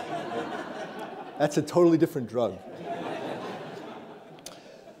 That's a totally different drug.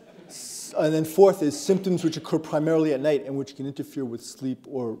 And then 4th is symptoms which occur primarily at night and which can interfere with sleep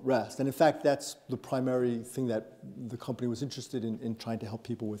or rest. And in fact, that's the primary thing that the company was interested in trying to help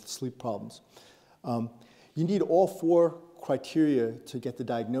people with sleep problems. You need all 4 criteria to get the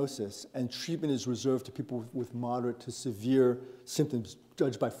diagnosis, and treatment is reserved to people with moderate to severe symptoms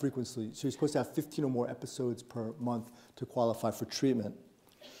judged by frequency. So you're supposed to have 15 or more episodes per month to qualify for treatment.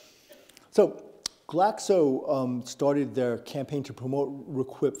 So Glaxo started their campaign to promote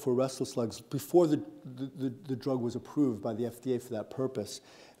Requip for restless legs before the drug was approved by the FDA for that purpose.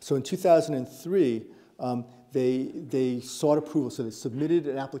 So in 2003, they sought approval. So they submitted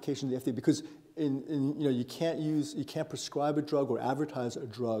an application to the FDA because you can't prescribe a drug or advertise a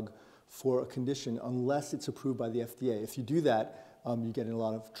drug for a condition unless it's approved by the FDA. If you do that, you get in a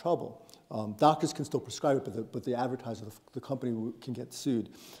lot of trouble. Doctors can still prescribe it, but the advertiser, the company, can get sued.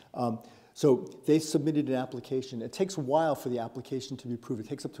 So they submitted an application. It takes a while for the application to be approved. It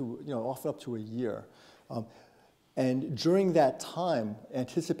takes often up to a year. And during that time,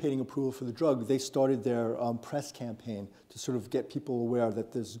 anticipating approval for the drug, they started their press campaign to sort of get people aware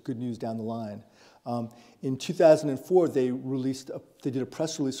that there's good news down the line. In 2004, they did a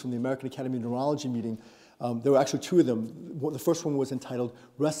press release from the American Academy of Neurology meeting. There were actually 2 of them. The first one was entitled,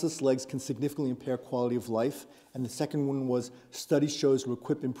 "Restless Legs Can Significantly Impair Quality of Life," and the second one was, "Study Shows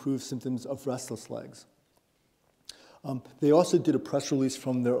Requip Improves Symptoms of Restless Legs." They also did a press release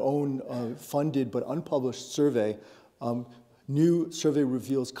from their own funded but unpublished survey. New survey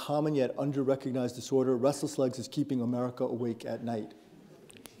reveals common yet under-recognized disorder. Restless legs is keeping America awake at night.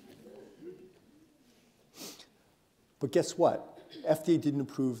 But guess what? FDA didn't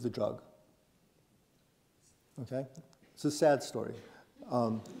approve the drug. Okay? It's a sad story.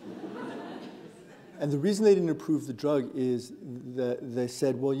 And the reason they didn't approve the drug is that they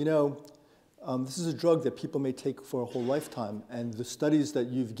said, well, this is a drug that people may take for a whole lifetime, and the studies that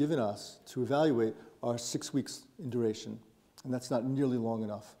you've given us to evaluate are 6 weeks in duration, and that's not nearly long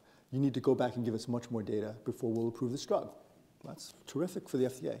enough. You need to go back and give us much more data before we'll approve this drug. That's terrific for the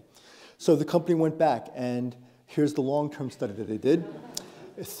FDA. So the company went back, and here's the long-term study that they did,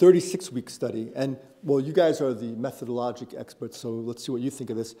 a 36-week study. And, well, you guys are the methodologic experts, so let's see what you think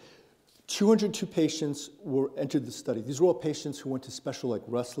of this. 202 patients entered the study. These were all patients who went to special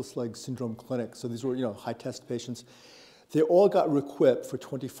restless leg syndrome clinics. So these were high-test patients. They all got Requip for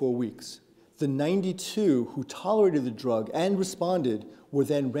 24 weeks. The 92 who tolerated the drug and responded were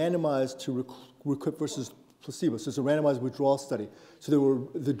then randomized to Requip versus placebo. So it's a randomized withdrawal study. So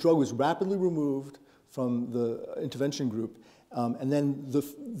the drug was rapidly removed from the intervention group, and then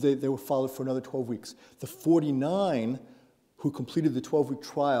they were followed for another 12 weeks. The 49 who completed the 12-week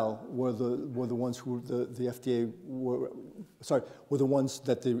trial were the ones who the FDA were the ones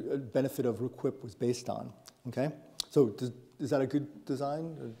that the benefit of Requip was based on. Okay, so is that a good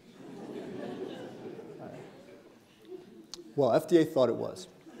design? Right. Well, FDA thought it was,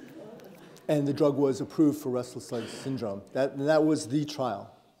 and the drug was approved for restless leg syndrome. That was the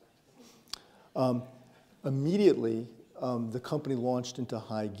trial. Immediately, the company launched into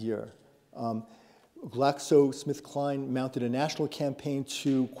high gear. GlaxoSmithKline mounted a national campaign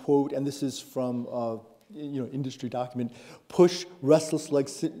to, quote, and this is from industry document, push restless leg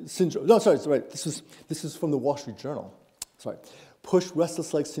syndrome. No, sorry, this is from the Wall Street Journal. Sorry, push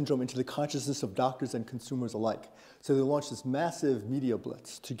restless leg syndrome into the consciousness of doctors and consumers alike. So they launched this massive media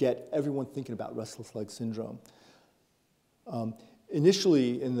blitz to get everyone thinking about restless leg syndrome.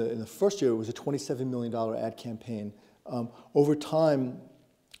 Initially, in the first year, it was a $27 million ad campaign. Over time,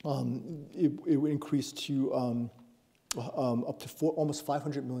 it increased to up to almost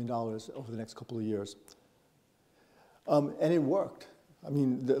 $500 million over the next couple of years. And it worked. I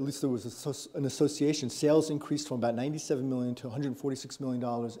mean, at least there was an association. Sales increased from about $97 million to $146 million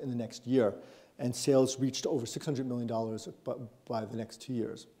in the next year, and sales reached over $600 million by the next 2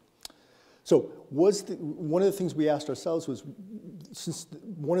 years. So one of the things we asked ourselves was, since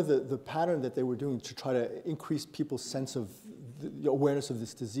one of the pattern that they were doing to try to increase people's sense of the awareness of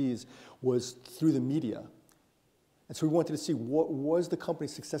this disease was through the media. And so we wanted to see, was the company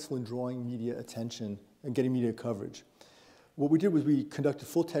successful in drawing media attention and getting media coverage? What we did was we conducted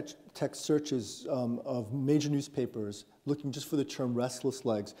full text searches of major newspapers looking just for the term restless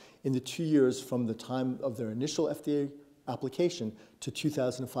legs in the 2 years from the time of their initial FDA application to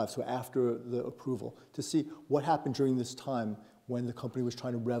 2005, so after the approval, to see what happened during this time when the company was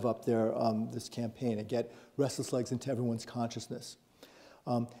trying to rev up their, this campaign and get restless legs into everyone's consciousness.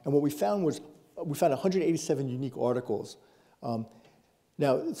 And what we found was, we found 187 unique articles.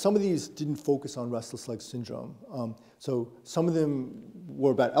 Now, some of these didn't focus on restless leg syndrome. So some of them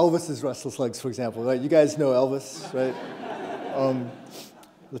were about Elvis's restless legs, for example, right? You guys know Elvis, right?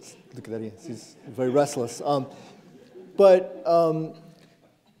 Let's look at that. He's very restless. And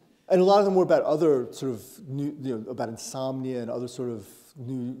a lot of them were about other sort of new, about insomnia and other sort of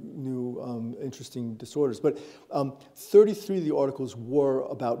new interesting disorders. But 33 of the articles were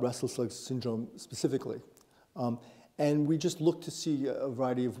about restless leg syndrome specifically. And we just looked to see a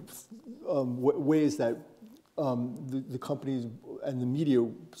variety of ways that the companies and the media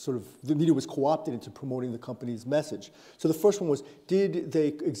the media was co-opted into promoting the company's message. So the first one was, did they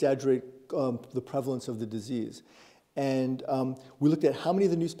exaggerate the prevalence of the disease? And we looked at how many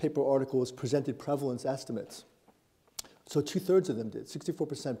of the newspaper articles presented prevalence estimates. So 2/3 of them did,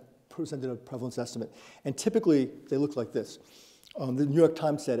 64% presented a prevalence estimate. And typically, they looked like this. The New York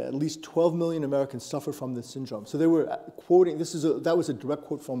Times said at least 12 million Americans suffer from this syndrome. So they were quoting, that was a direct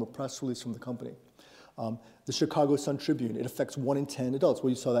quote from a press release from the company. The Chicago Sun-Tribune, it affects 1 in 10 adults. Well,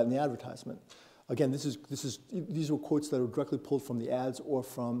 you saw that in the advertisement. Again, these were quotes that were directly pulled from the ads or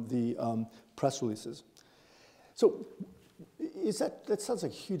from the press releases. So that sounds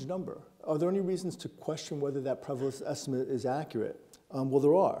like a huge number. Are there any reasons to question whether that prevalence estimate is accurate? Well,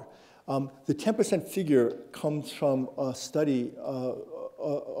 there are. The 10% figure comes from a study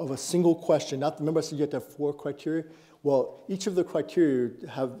of a single question. Remember I said you have to have 4 criteria? Well, each of the criteria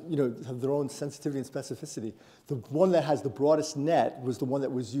have their own sensitivity and specificity. The one that has the broadest net was the one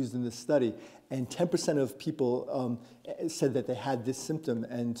that was used in this study, and 10% of people said that they had this symptom,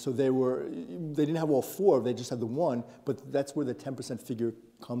 and so they didn't have all 4, they just had the one, but that's where the 10% figure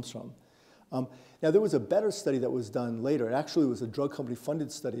comes from. Now, there was a better study that was done later. It actually was a drug company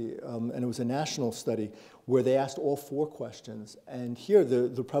funded study, and it was a national study where they asked all 4 questions, and here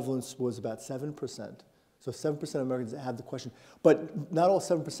the prevalence was about 7%. So 7% of Americans had the question, but not all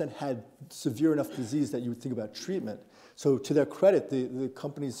 7% had severe enough disease that you would think about treatment. So to their credit, the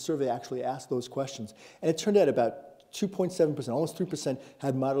company's survey actually asked those questions. And it turned out about 2.7%, almost 3%,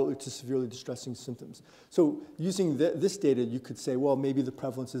 had moderately to severely distressing symptoms. So using this data, you could say, well, maybe the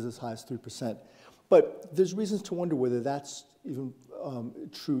prevalence is as high as 3%. But there's reasons to wonder whether that's even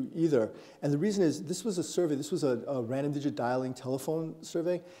true either. And the reason is, this was a survey, this was a random digit dialing telephone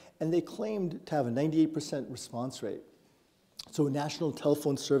survey, and they claimed to have a 98% response rate. So a national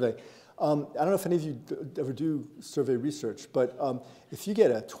telephone survey. I don't know if any of you ever do survey research, but if you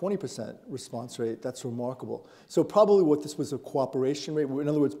get a 20% response rate, that's remarkable. So probably what this was a cooperation rate. In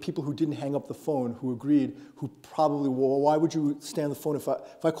other words, people who didn't hang up the phone, who agreed, who probably, well, why would you stay on the phone? If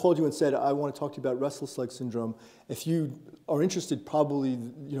I called you and said, I want to talk to you about restless leg syndrome, if you are interested, probably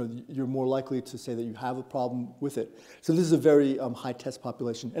you're more likely to say that you have a problem with it. So this is a very high test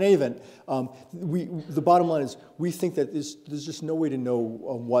population. In any event, the bottom line is we think that there's just no way to know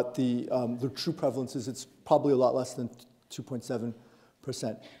what the true prevalence is. It's probably a lot less than 2.7%.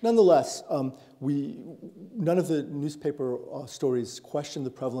 Nonetheless, none of the newspaper stories questioned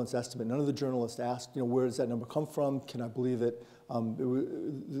the prevalence estimate. None of the journalists asked, where does that number come from? Can I believe it?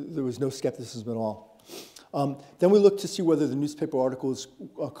 There was no skepticism at all. Then we looked to see whether the newspaper articles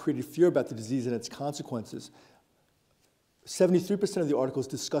created fear about the disease and its consequences. 73% of the articles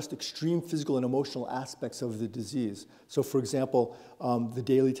discussed extreme physical and emotional aspects of the disease. So, for example, the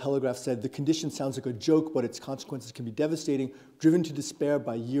Daily Telegraph said, the condition sounds like a joke, but its consequences can be devastating. Driven to despair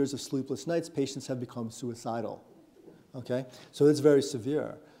by years of sleepless nights, patients have become suicidal. Okay, so it's very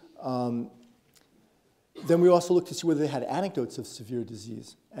severe. Then we also looked to see whether they had anecdotes of severe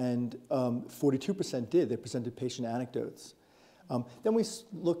disease, and 42% did. They presented patient anecdotes. Then we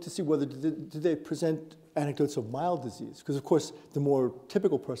looked to see whether did they present anecdotes of mild disease, because of course the more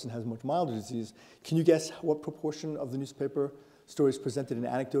typical person has much milder disease. Can you guess what proportion of the newspaper stories presented an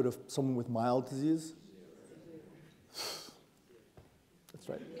anecdote of someone with mild disease? That's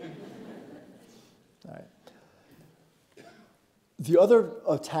right. All right. The other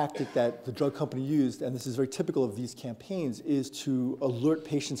tactic that the drug company used, and this is very typical of these campaigns, is to alert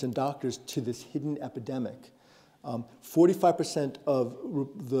patients and doctors to this hidden epidemic. 45% of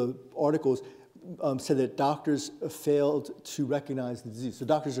the articles said that doctors failed to recognize the disease. So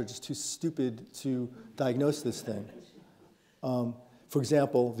doctors are just too stupid to diagnose this thing. For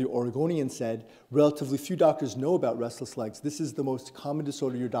example, the Oregonian said, relatively few doctors know about restless legs. This is the most common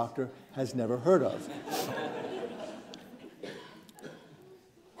disorder your doctor has never heard of.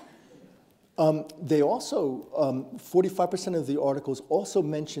 They also, 45% of the articles also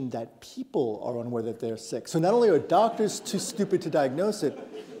mentioned that people are unaware that they're sick. So not only are doctors too stupid to diagnose it,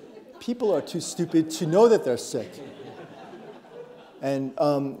 people are too stupid to know that they're sick. And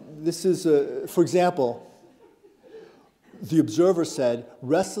this is, for example, the Observer said,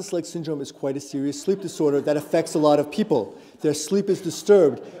 restless leg syndrome is quite a serious sleep disorder that affects a lot of people. Their sleep is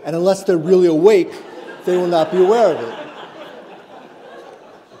disturbed, and unless they're really awake, they will not be aware of it.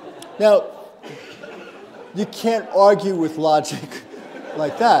 Now, you can't argue with logic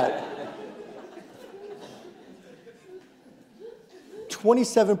like that.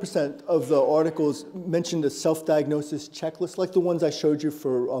 27% of the articles mentioned a self-diagnosis checklist, like the ones I showed you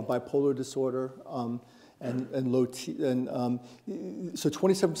for bipolar disorder and low T. So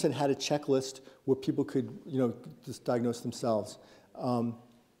 27% had a checklist where people could, just diagnose themselves.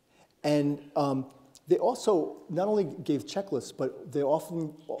 They also not only gave checklists, but they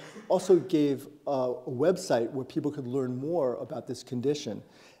often also gave a website where people could learn more about this condition.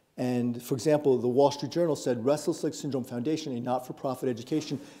 And for example, the Wall Street Journal said, Restless Leg Syndrome Foundation, a not-for-profit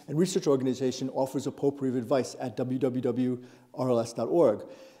education and research organization, offers a potpourri of advice at www.rls.org.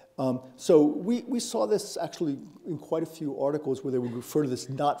 So we saw this actually in quite a few articles where they would refer to this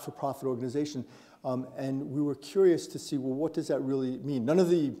not-for-profit organization. And we were curious to see, well, what does that really mean? None of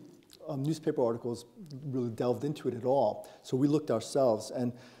the newspaper articles really delved into it at all. So we looked ourselves.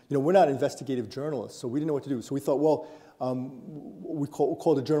 And we're not investigative journalists, so we didn't know what to do. So we thought, well, we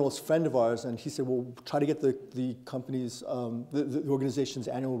called a journalist friend of ours, and he said, well, try to get the company's, the organization's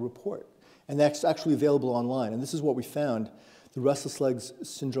annual report. And that's actually available online. And this is what we found, the Restless Legs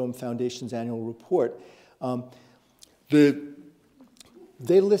Syndrome Foundation's annual report. They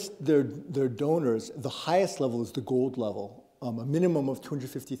list their donors. The highest level is the gold level. A minimum of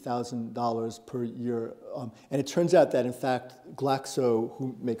 $250,000 per year. And it turns out that, in fact, Glaxo,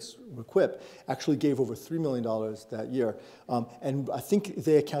 who makes Requip, actually gave over $3 million that year. And I think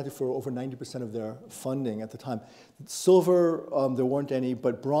they accounted for over 90% of their funding at the time. Silver, there weren't any,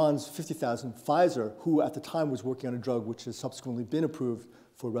 but bronze, $50,000. Pfizer, who at the time was working on a drug which has subsequently been approved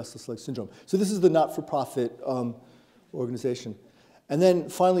for restless leg syndrome. So this is the not-for-profit organization. And then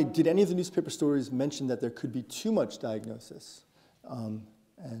finally, did any of the newspaper stories mention that there could be too much diagnosis?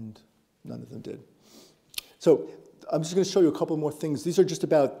 And none of them did. So I'm just going to show you a couple more things. These are just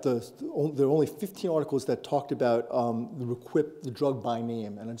about there are only 15 articles that talked about the Requip, the drug by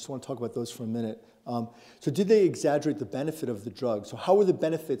name, and I just want to talk about those for a minute. So did they exaggerate the benefit of the drug? So how were the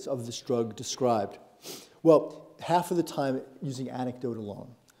benefits of this drug described? Well, half of the time using anecdote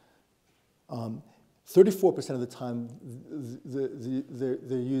alone. 34% of the time,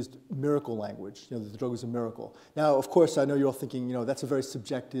 they used miracle language. The drug was a miracle. Now, of course, I know you're all thinking, that's a very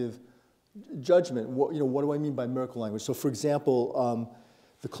subjective judgment. What do I mean by miracle language? So, for example,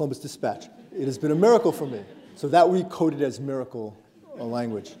 the Columbus Dispatch. It has been a miracle for me. So that we coded as miracle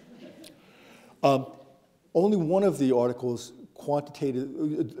language. Only one of the articles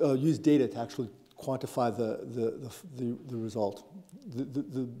used data to actually quantify the result,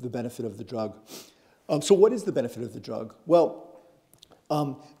 the benefit of the drug. So what is the benefit of the drug? Well,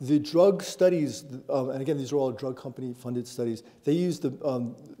 the drug studies, and again, these are all drug company-funded studies, they used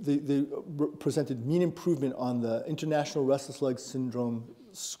they presented mean improvement on the International Restless Leg Syndrome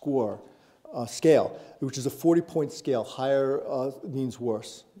scale, which is a 40-point scale. Higher means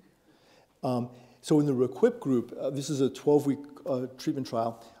worse. So in the Requip group, this is a 12-week treatment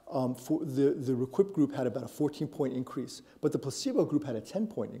trial, the Requip group had about a 14-point increase, but the placebo group had a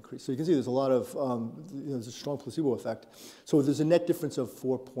 10-point increase. So you can see there's a lot of, there's a strong placebo effect. So there's a net difference of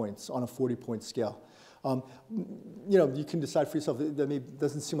 4 points on a 40-point scale. You can decide for yourself, that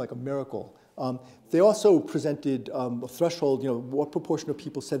doesn't seem like a miracle. They also presented a threshold, what proportion of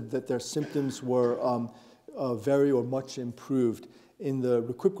people said that their symptoms were very or much improved. In the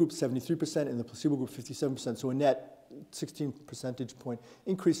equipped group, 73%, in the placebo group, 57%, so a net 16 percentage point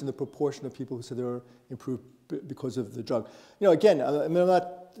increase in the proportion of people who said they were improved because of the drug. Again,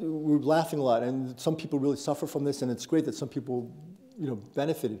 we're laughing a lot, and some people really suffer from this, and it's great that some people,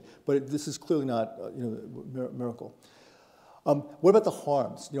 benefited, but this is clearly not, a miracle. What about the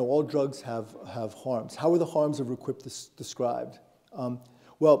harms? All drugs have harms. How were the harms of Requip described?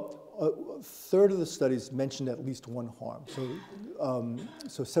 Well, a third of the studies mentioned at least one harm.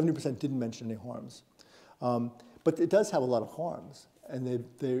 So 70% didn't mention any harms. But it does have a lot of harms, and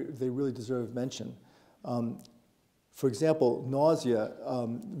they really deserve mention. For example, nausea.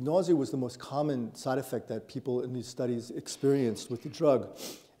 Nausea was the most common side effect that people in these studies experienced with the drug,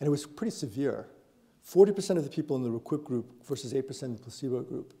 and it was pretty severe. 40% of the people in the Requip group versus 8% in the placebo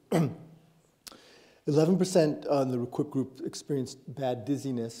group. 11% in the Requip group experienced bad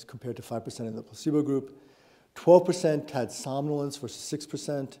dizziness compared to 5% in the placebo group. 12% had somnolence versus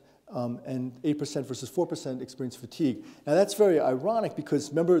 6%, and 8% versus 4% experienced fatigue. Now that's very ironic because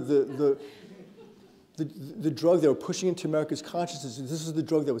remember the drug they were pushing into America's consciousness, this is the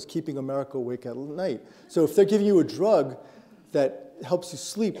drug that was keeping America awake at night. So if they're giving you a drug that helps you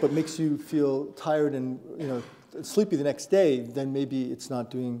sleep but makes you feel tired and sleepy the next day, then maybe it's not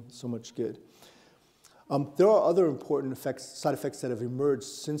doing so much good. There are other important side effects that have emerged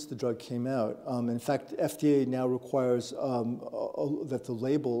since the drug came out. In fact, FDA now requires that the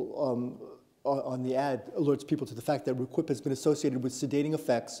label on the ad alerts people to the fact that Requip has been associated with sedating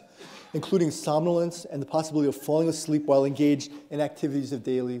effects, including somnolence and the possibility of falling asleep while engaged in activities of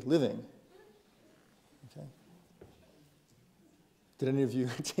daily living. Okay. Did any of you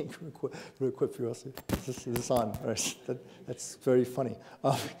take Requip for yourself? Is this on? All right. That's very funny.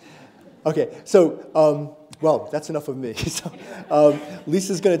 Okay, so, well, that's enough of me. So,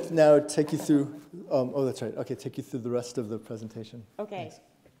 Lisa's going to now take you through, oh, that's right. Okay, take you through the rest of the presentation. Okay.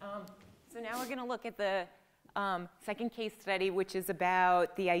 So now we're going to look at the second case study, which is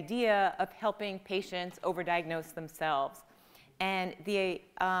about the idea of helping patients overdiagnose themselves. And this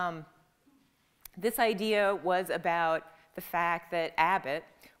idea was about the fact that Abbott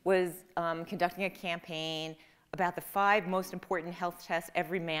was conducting a campaign about the 5 most important health tests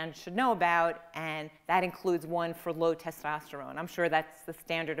every man should know about, and that includes one for low testosterone. I'm sure that's the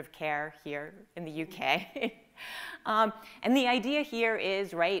standard of care here in the UK. And the idea here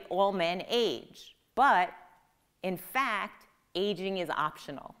is, right, all men age. But in fact, aging is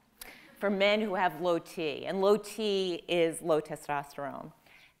optional for men who have low T, and low T is low testosterone.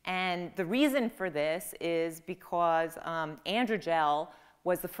 And the reason for this is because androgel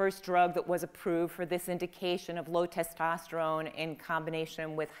was the first drug that was approved for this indication of low testosterone in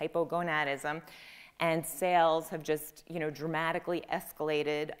combination with hypogonadism. And sales have just, dramatically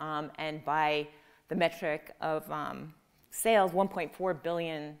escalated. And by the metric of sales, $1.4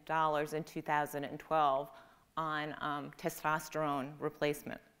 billion in 2012 on testosterone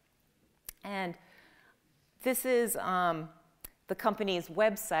replacement. And this is the company's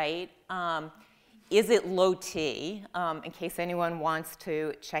website. Is it low T, in case anyone wants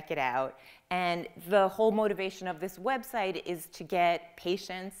to check it out. And the whole motivation of this website is to get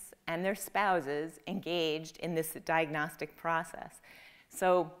patients and their spouses engaged in this diagnostic process.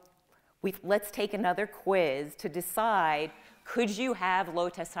 So let's take another quiz to decide, could you have low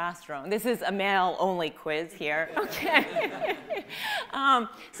testosterone? This is a male-only quiz here, okay?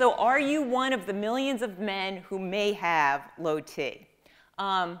 So are you one of the millions of men who may have low T?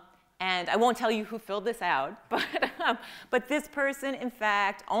 And I won't tell you who filled this out, but this person, in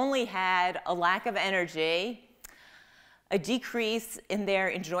fact, only had a lack of energy, a decrease in their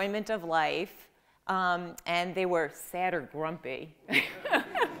enjoyment of life, and they were sad or grumpy.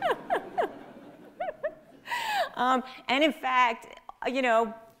 And in fact,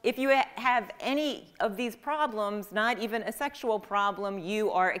 if you have any of these problems, not even a sexual problem,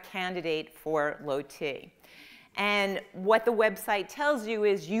 you are a candidate for low T. And what the website tells you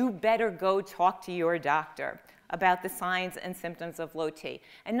is you better go talk to your doctor about the signs and symptoms of low T.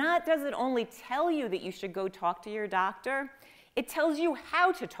 And not does it only tell you that you should go talk to your doctor, it tells you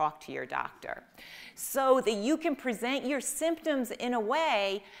how to talk to your doctor so that you can present your symptoms in a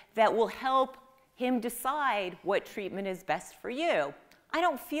way that will help him decide what treatment is best for you. I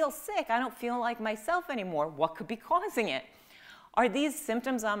don't feel sick. I don't feel like myself anymore. What could be causing it? Are these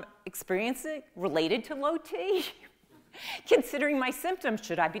symptoms I'm experiencing related to low T? Considering my symptoms,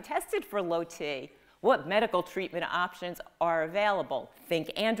 should I be tested for low T? What medical treatment options are available? Think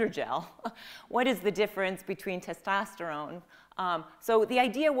androgel. What is the difference between testosterone? So the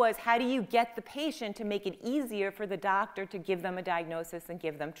idea was, how do you get the patient to make it easier for the doctor to give them a diagnosis and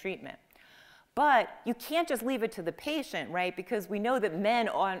give them treatment? But you can't just leave it to the patient, right? Because we know that men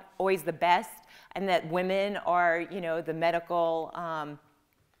aren't always the best, and that women are, the medical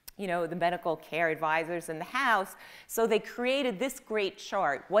care advisors in the house. So they created this great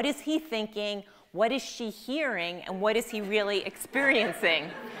chart. What is he thinking? What is she hearing? And what is he really experiencing?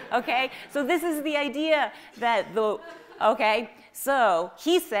 Okay? So this is the idea that so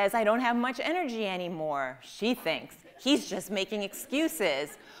he says, I don't have much energy anymore. She thinks, he's just making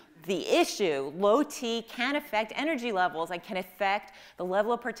excuses. The issue, low T, can affect energy levels and can affect the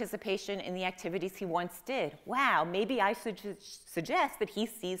level of participation in the activities he once did. Wow, maybe I should suggest that he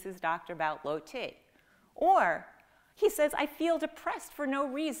sees his doctor about low T. Or he says, I feel depressed for no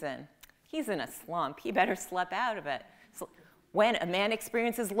reason. He's in a slump. He better slip out of it. So when a man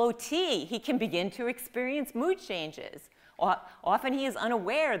experiences low T, he can begin to experience mood changes. Often he is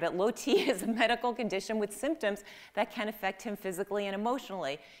unaware that low T is a medical condition with symptoms that can affect him physically and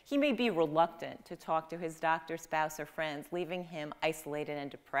emotionally. He may be reluctant to talk to his doctor, spouse, or friends, leaving him isolated and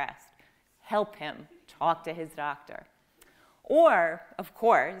depressed. Help him talk to his doctor. Or, of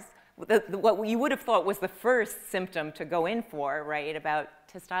course, what you would have thought was the first symptom to go in for, right, about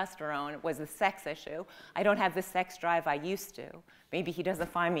testosterone was the sex issue. I don't have the sex drive I used to. Maybe he doesn't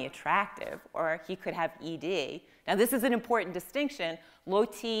find me attractive, or he could have ED. Now, this is an important distinction. Low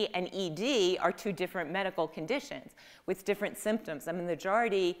T and ED are two different medical conditions with different symptoms. I mean, the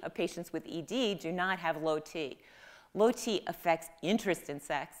majority of patients with ED do not have low T. Low T affects interest in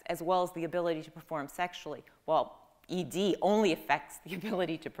sex as well as the ability to perform sexually. Well, ED only affects the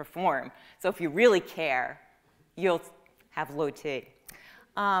ability to perform. So if you really care, you'll have low T.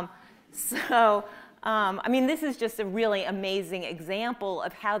 I mean, this is just a really amazing example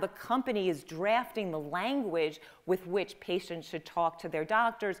of how the company is drafting the language with which patients should talk to their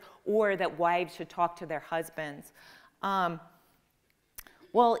doctors, or that wives should talk to their husbands.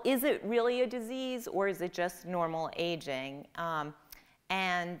 Well, is it really a disease, or is it just normal aging?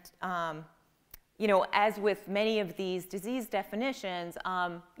 As with many of these disease definitions,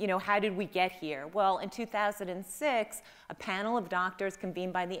 how did we get here? Well, in 2006, a panel of doctors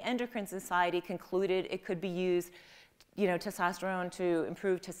convened by the Endocrine Society concluded it could be used, testosterone to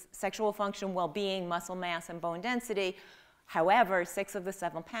improve sexual function, well-being, muscle mass, and bone density. However, 6 of the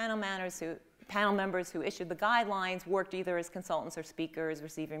 7 panel members who issued the guidelines worked either as consultants or speakers,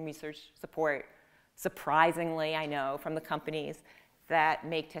 receiving research support, surprisingly, I know, from the companies that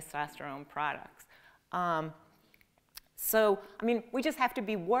make testosterone products. We just have to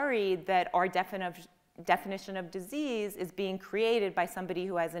be worried that our definition of disease is being created by somebody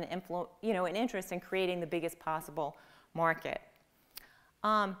who has an interest in creating the biggest possible market.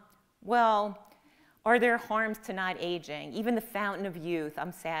 Are there harms to not aging? Even the fountain of youth,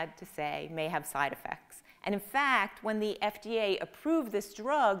 I'm sad to say, may have side effects. And in fact, when the FDA approved this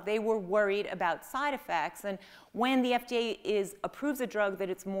drug, they were worried about side effects. And when the FDA approves a drug that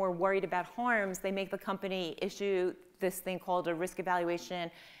it's more worried about harms, they make the company issue this thing called a risk evaluation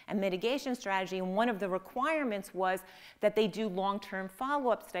and mitigation strategy. And one of the requirements was that they do long-term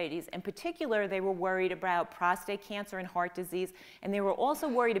follow-up studies. In particular, they were worried about prostate cancer and heart disease. And they were also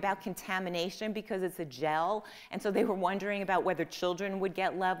worried about contamination because it's a gel. And so they were wondering about whether children would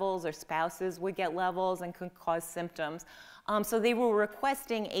get levels or spouses would get levels and could cause symptoms. So they were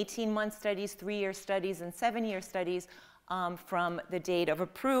requesting 18-month studies, 3-year studies, and 7-year studies from the date of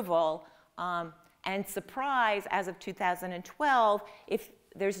approval. And surprise, as of 2012, if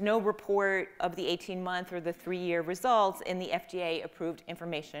there's no report of the 18-month or the 3-year results in the FDA-approved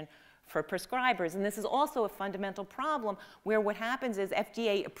information for prescribers. And this is also a fundamental problem where what happens is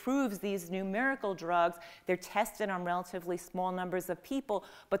FDA approves these new miracle drugs. They're tested on relatively small numbers of people,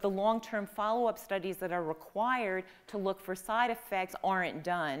 but the long-term follow-up studies that are required to look for side effects aren't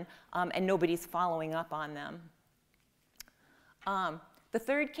done, and nobody's following up on them. The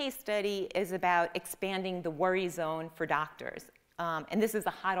third case study is about expanding the worry zone for doctors. And this is a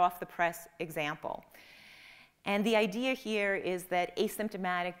hot off the press example. And the idea here is that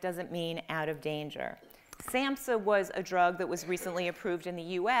asymptomatic doesn't mean out of danger. SAMHSA was a drug that was recently approved in the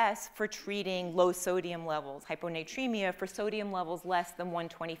US for treating low sodium levels, hyponatremia, for sodium levels less than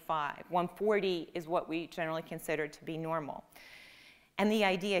 125. 140 is what we generally consider to be normal. And the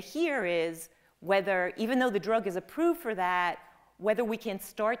idea here is whether, even though the drug is approved for that, whether we can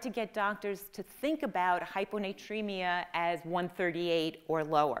start to get doctors to think about hyponatremia as 138 or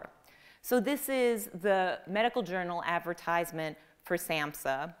lower. So this is the medical journal advertisement for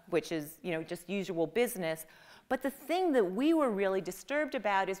SAMHSA, which is, just usual business. But the thing that we were really disturbed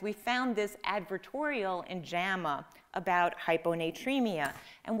about is we found this advertorial in JAMA about hyponatremia.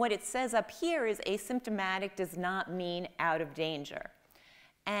 And what it says up here is asymptomatic does not mean out of danger.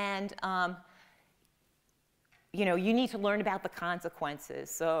 And you need to learn about the consequences.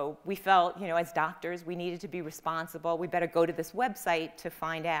 So we felt, as doctors, we needed to be responsible. We better go to this website to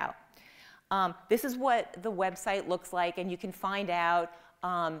find out. This is what the website looks like, and you can find out,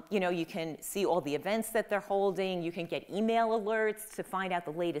 you can see all the events that they're holding. You can get email alerts to find out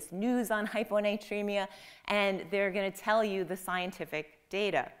the latest news on hyponatremia, and they're going to tell you the scientific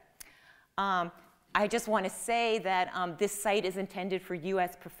data. I just want to say that this site is intended for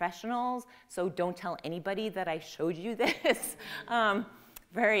US professionals, so don't tell anybody that I showed you this.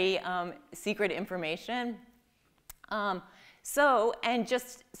 Very secret information. And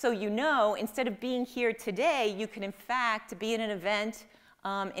just so you know, instead of being here today, you can in fact be in an event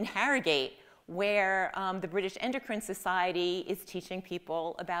in Harrogate where the British Endocrine Society is teaching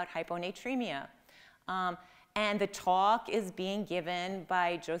people about hyponatremia. And the talk is being given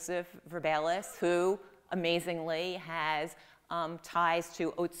by Joseph Verbalis, who amazingly has ties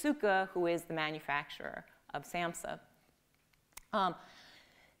to Otsuka, who is the manufacturer of SAMHSA.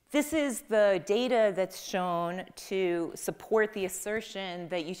 This is the data that's shown to support the assertion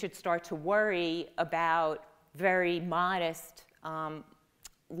that you should start to worry about very modest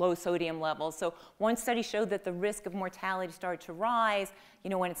low sodium levels. So one study showed that the risk of mortality started to rise,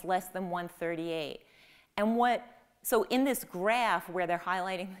 when it's less than 138. And so in this graph where they're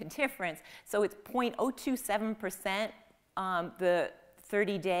highlighting the difference, so it's 0.027% the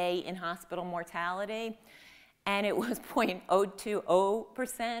 30-day in-hospital mortality, and it was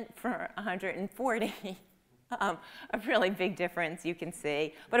 0.020% for 140. A really big difference, you can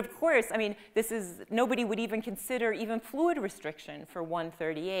see. But of course, nobody would even consider even fluid restriction for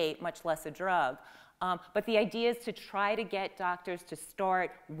 138, much less a drug. But the idea is to try to get doctors to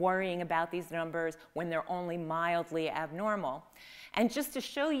start worrying about these numbers when they're only mildly abnormal. And just to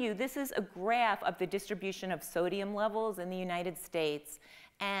show you, this is a graph of the distribution of sodium levels in the United States.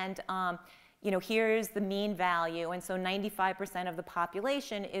 And here's the mean value. And so 95% of the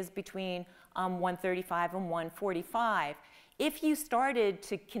population is between 135 and 145. If you started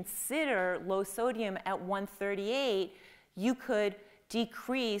to consider low sodium at 138, you could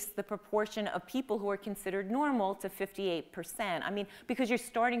decrease the proportion of people who are considered normal to 58%. Because you're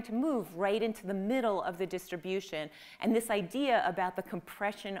starting to move right into the middle of the distribution. And this idea about the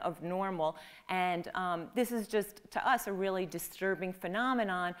compression of normal, and this is just, to us, a really disturbing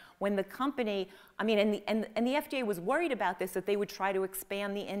phenomenon when the company, and the FDA was worried about this, that they would try to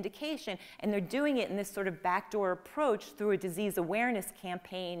expand the indication. And they're doing it in this sort of backdoor approach through a disease awareness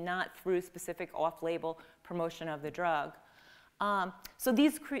campaign, not through specific off-label promotion of the drug. So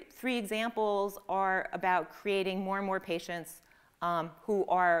these three examples are about creating more and more patients who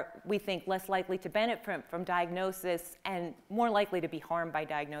are, we think, less likely to benefit from diagnosis and more likely to be harmed by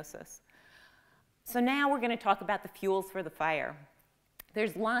diagnosis. So now we're going to talk about the fuels for the fire.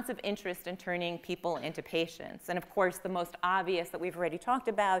 There's lots of interest in turning people into patients. And of course, the most obvious that we've already talked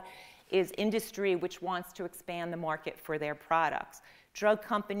about is industry, which wants to expand the market for their products. Drug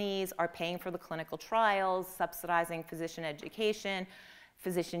companies are paying for the clinical trials, subsidizing physician education,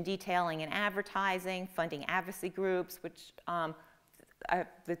 physician detailing and advertising, funding advocacy groups, which, have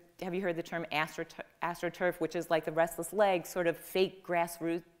you heard the term AstroTurf, which is like the restless legs, sort of fake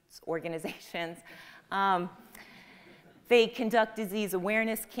grassroots organizations. They conduct disease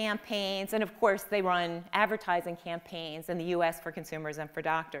awareness campaigns, and of course, they run advertising campaigns in the US for consumers and for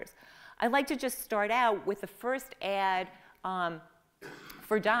doctors. I'd like to just start out with the first ad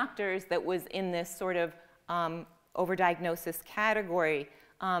for doctors that was in this sort of overdiagnosis category.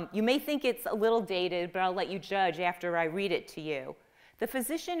 You may think it's a little dated, but I'll let you judge after I read it to you. The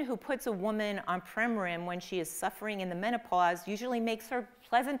physician who puts a woman on Premarin when she is suffering in the menopause usually makes her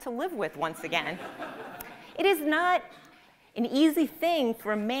pleasant to live with once again. It is not an easy thing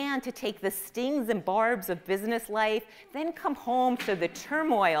for a man to take the stings and barbs of business life, then come home to the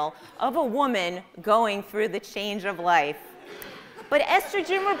turmoil of a woman going through the change of life. But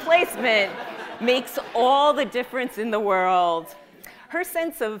estrogen replacement makes all the difference in the world. Her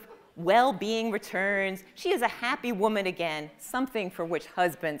sense of well-being returns. She is a happy woman again, something for which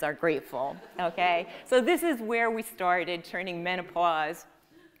husbands are grateful, okay? So this is where we started, turning menopause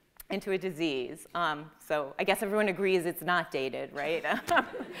into a disease. So I guess everyone agrees it's not dated, right?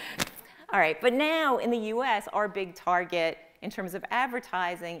 All right, but now in the US, our big target in terms of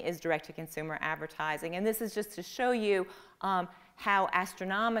advertising is direct-to-consumer advertising. And this is just to show you how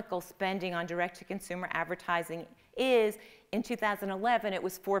astronomical spending on direct-to-consumer advertising is, in 2011, it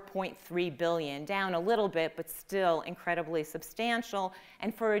was $4.3 billion, down a little bit, but still incredibly substantial.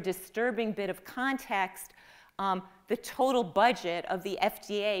 And for a disturbing bit of context, the total budget of the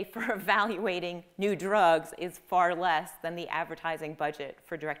FDA for evaluating new drugs is far less than the advertising budget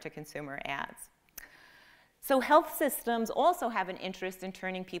for direct-to-consumer ads. So health systems also have an interest in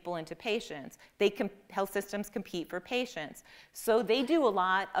turning people into patients. Health systems compete for patients. So they do a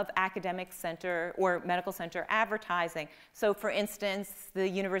lot of academic center or medical center advertising. So for instance, the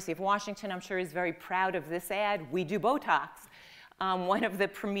University of Washington, I'm sure, is very proud of this ad, "We do Botox," one of the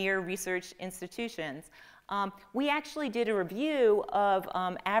premier research institutions. We actually did a review of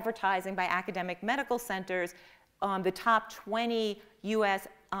advertising by academic medical centers, the top 20 US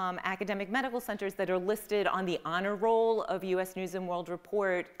academic medical centers that are listed on the honor roll of US News and World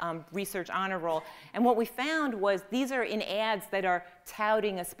Report research honor roll. And what we found was these are in ads that are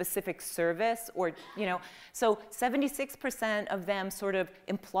touting a specific service, or, so 76% of them sort of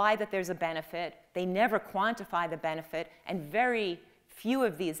imply that there's a benefit. They never quantify the benefit, and very few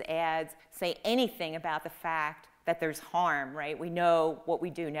of these ads say anything about the fact that there's harm, right? We know what we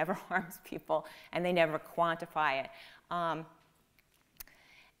do never harms people, and they never quantify it.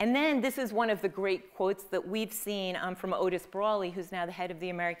 And then this is one of the great quotes that we've seen from Otis Brawley, who's now the head of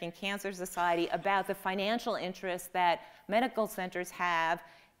the American Cancer Society, about the financial interests that medical centers have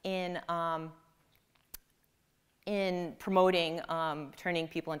in promoting turning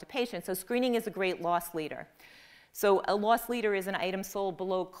people into patients. So screening is a great loss leader. So a loss leader is an item sold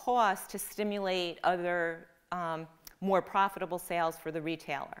below cost to stimulate other more profitable sales for the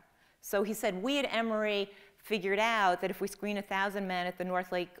retailer. So he said, we at Emory figured out that if we screen 1,000 men at the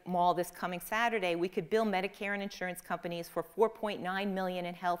North Lake Mall this coming Saturday, we could bill Medicare and insurance companies for $4.9 million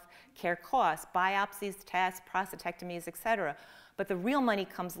in health care costs, biopsies, tests, prostatectomies, et cetera. But the real money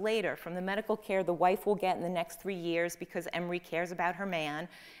comes later, from the medical care the wife will get in the next 3 years because Emory cares about her man,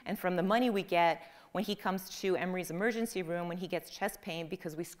 and from the money we get when he comes to Emory's emergency room when he gets chest pain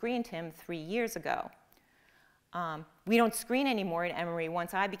because we screened him 3 years ago. We don't screen anymore at Emory.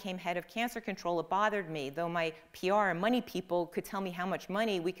 Once I became head of cancer control, it bothered me. Though my PR and money people could tell me how much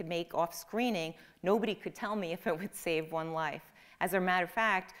money we could make off screening, nobody could tell me if it would save one life. As a matter of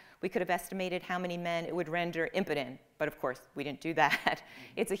fact, we could have estimated how many men it would render impotent, but of course, we didn't do that.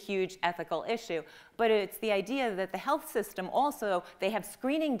 It's a huge ethical issue. But it's the idea that the health system also, they have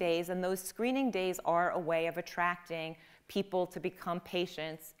screening days, and those screening days are a way of attracting people to become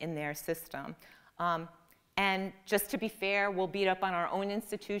patients in their system. And just to be fair, we'll beat up on our own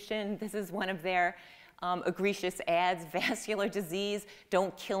institution. This is one of their egregious ads: vascular disease,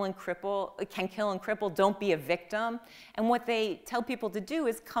 don't kill and cripple, can kill and cripple, don't be a victim. And what they tell people to do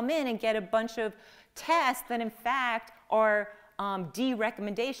is come in and get a bunch of tests that in fact are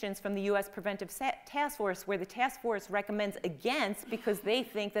recommendations from the US Preventive Task Force, where the task force recommends against because they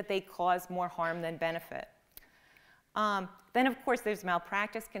think that they cause more harm than benefit. Then, of course, there's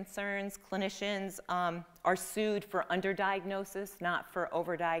malpractice concerns. Clinicians are sued for underdiagnosis, not for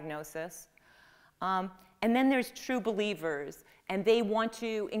overdiagnosis. And then there's true believers, and they want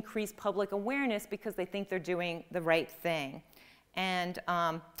to increase public awareness because they think they're doing the right thing. And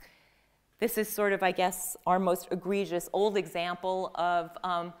this is sort of, I guess, our most egregious old example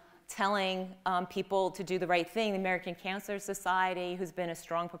of telling people to do the right thing. The American Cancer Society, who's been a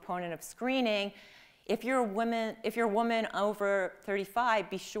strong proponent of screening, if you're a woman over 35,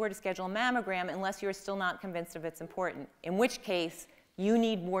 be sure to schedule a mammogram unless you're still not convinced of it's important, in which case you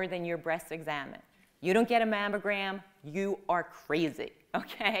need more than your breast examined. You don't get a mammogram, you are crazy,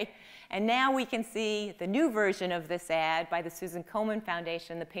 okay? And now we can see the new version of this ad by the Susan Komen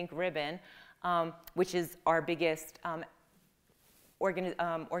Foundation, the Pink Ribbon, which is our biggest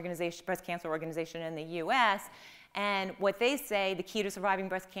breast cancer organization in the US. And what they say, the key to surviving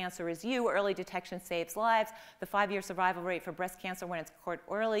breast cancer is you. Early detection saves lives. The 5-year survival rate for breast cancer when it's caught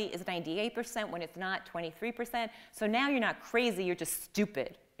early is 98%. When it's not, 23%. So now you're not crazy, you're just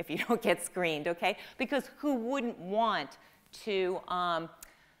stupid if you don't get screened, okay? Because who wouldn't want to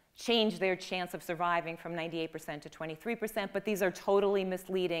change their chance of surviving from 98% to 23%? But these are totally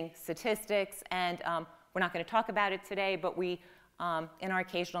misleading statistics, and we're not going to talk about it today, but we, in our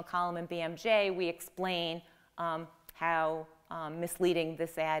occasional column in BMJ, we explain how misleading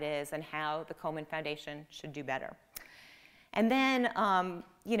this ad is and how the Komen Foundation should do better. And then,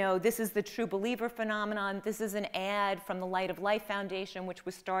 this is the true believer phenomenon. This is an ad from the Light of Life Foundation, which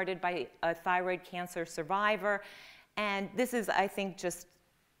was started by a thyroid cancer survivor. And this is, I think, just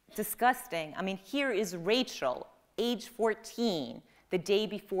disgusting. I mean, here is Rachel, age 14, the day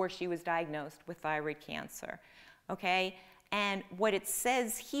before she was diagnosed with thyroid cancer, okay? And what it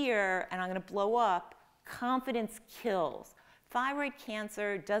says here, and I'm going to blow up, Confidence kills. Thyroid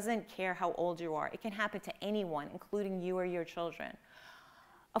cancer doesn't care how old you are. It can happen to anyone, including you or your children.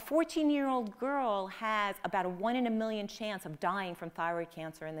 A 14-year-old girl has about a 1 in a million chance of dying from thyroid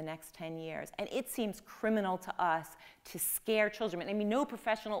cancer in the next 10 years. And it seems criminal to us to scare children. I mean, no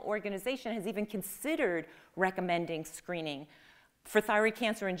professional organization has even considered recommending screening for thyroid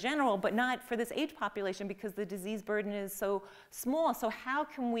cancer in general, but not for this age population because the disease burden is so small. So how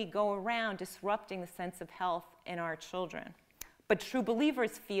can we go around disrupting the sense of health in our children? But true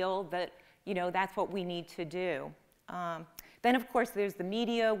believers feel that, that's what we need to do. Then, of course, there's the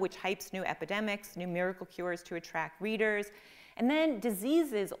media, which hypes new epidemics, new miracle cures to attract readers. And then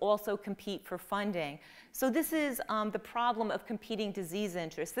diseases also compete for funding. So this is the problem of competing disease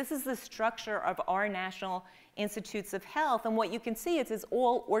interests. This is the structure of our national institutes of health. And what you can see is it's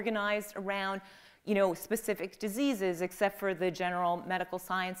all organized around specific diseases, except for the general medical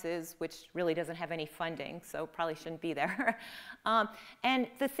sciences, which really doesn't have any funding, so probably shouldn't be there. And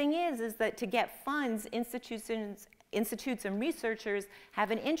the thing is that to get funds, institutes and researchers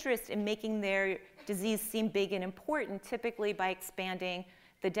have an interest in making their disease seem big and important, typically by expanding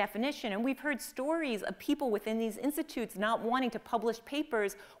the definition. And we've heard stories of people within these institutes not wanting to publish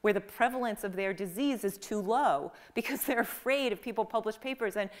papers where the prevalence of their disease is too low because they're afraid if people publish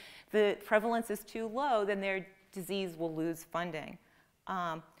papers and the prevalence is too low, then their disease will lose funding.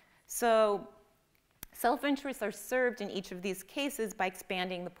 So self-interests are served in each of these cases by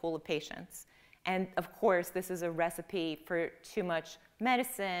expanding the pool of patients. And of course, this is a recipe for too much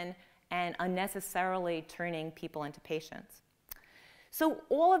medicine and unnecessarily turning people into patients. So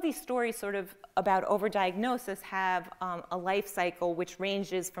all of these stories sort of about overdiagnosis have a life cycle which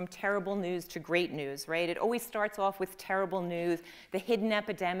ranges from terrible news to great news, right? It always starts off with terrible news, the hidden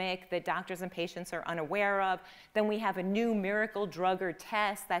epidemic that doctors and patients are unaware of. Then we have a new miracle drug or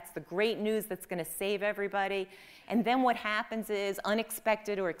test. That's the great news that's going to save everybody. And then what happens is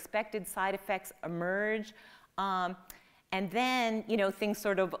unexpected or expected side effects emerge. And then, things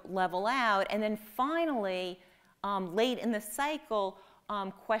sort of level out. And then finally, late in the cycle,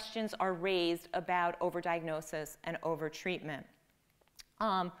 questions are raised about overdiagnosis and overtreatment.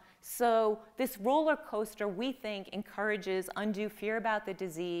 So this roller coaster, we think, encourages undue fear about the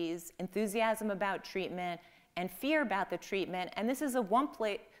disease, enthusiasm about treatment, and fear about the treatment. And this is the one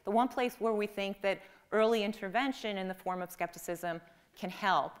place where we think that early intervention in the form of skepticism can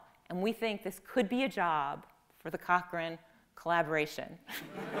help. And we think this could be a job for the Cochrane collaboration.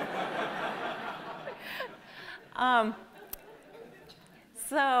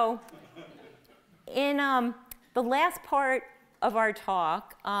 So in the last part of our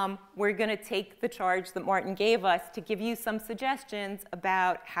talk, we're going to take the charge that Martin gave us to give you some suggestions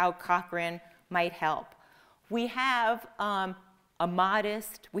about how Cochrane might help. We have a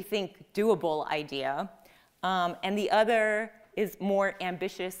modest, we think, doable idea, and the other is more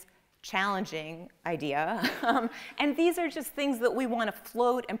ambitious, challenging idea. And these are just things that we want to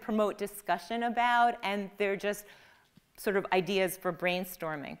float and promote discussion about, and they're just sort of ideas for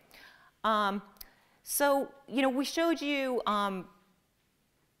brainstorming. So, we showed you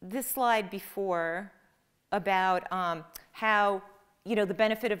this slide before about how, the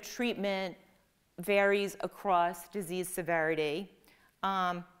benefit of treatment varies across disease severity.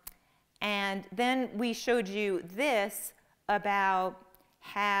 And then we showed you this about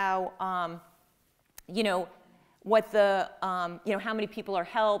how, what the, how many people are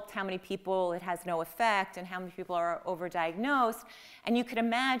helped, how many people it has no effect, and how many people are overdiagnosed. And you could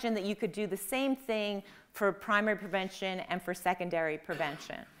imagine that you could do the same thing for primary prevention and for secondary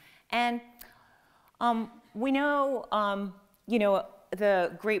prevention. And we know,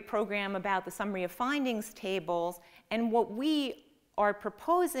 the great program about the summary of findings tables, and what we are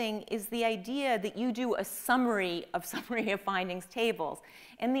proposing is the idea that you do a summary of findings tables.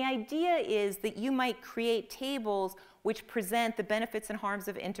 And the idea is that you might create tables which present the benefits and harms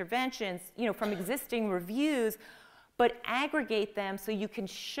of interventions, from existing reviews, but aggregate them so you can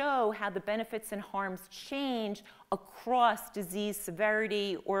show how the benefits and harms change across disease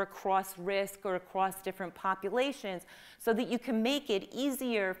severity or across risk or across different populations, so that you can make it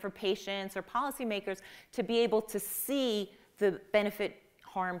easier for patients or policymakers to be able to see the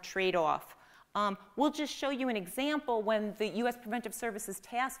benefit-harm trade-off. We'll just show you an example when the U.S. Preventive Services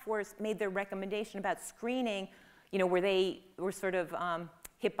Task Force made their recommendation about screening, where they were sort of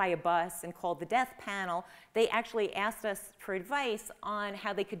hit by a bus and called the death panel. They actually asked us for advice on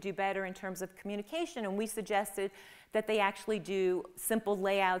how they could do better in terms of communication, and we suggested that they actually do simple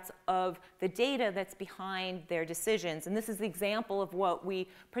layouts of the data that's behind their decisions. And this is the example of what we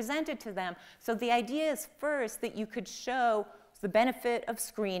presented to them. So the idea is first that you could show the benefit of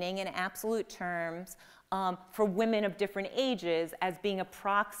screening in absolute terms, for women of different ages as being a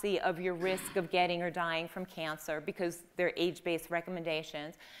proxy of your risk of getting or dying from cancer, because they're age-based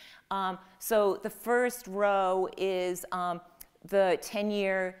recommendations. So the first row is the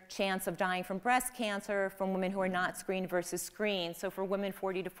 10-year chance of dying from breast cancer from women who are not screened versus screened. So for women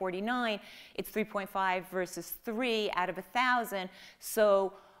 40 to 49, it's 3.5 versus 3 out of 1,000.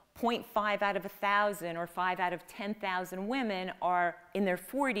 So 0.5 out of 1,000 or 5 out of 10,000 women are in their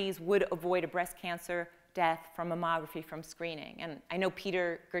 40s would avoid a breast cancer death from mammography from screening. And I know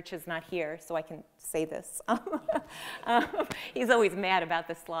Peter Gertsch is not here, so I can say this. He's always mad about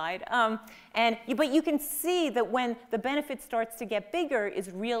this slide. But you can see that when the benefit starts to get bigger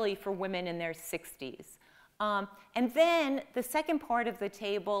is really for women in their 60s. And then the second part of the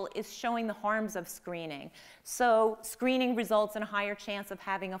table is showing the harms of screening. So screening results in a higher chance of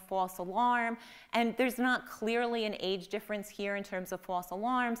having a false alarm. And there's not clearly an age difference here in terms of false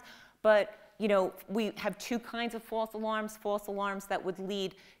alarms, but we have two kinds of false alarms that would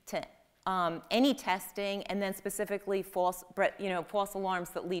lead to any testing, and then specifically false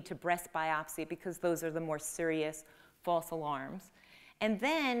alarms that lead to breast biopsy, because those are the more serious false alarms. And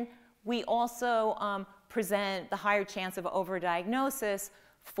then we also present the higher chance of overdiagnosis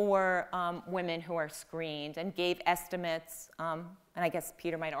for women who are screened, and gave estimates, and I guess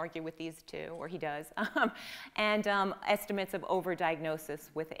Peter might argue with these too, or he does, and estimates of overdiagnosis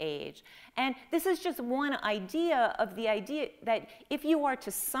with age. And this is just one idea of the idea that if you are to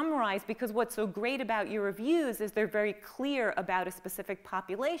summarize, because what's so great about your reviews is they're very clear about a specific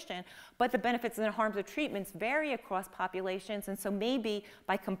population, but the benefits and the harms of treatments vary across populations, and so maybe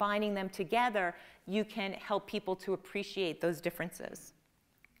by combining them together, you can help people to appreciate those differences.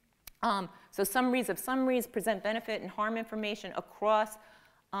 So summaries of summaries present benefit and harm information across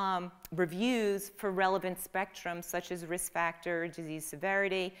reviews for relevant spectrums, such as risk factor, disease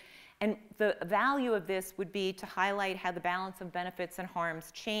severity. And the value of this would be to highlight how the balance of benefits and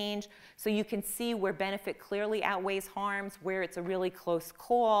harms change. So you can see where benefit clearly outweighs harms, where it's a really close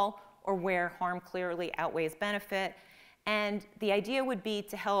call, or where harm clearly outweighs benefit. And the idea would be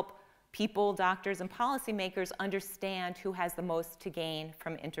to help people, doctors, and policymakers understand who has the most to gain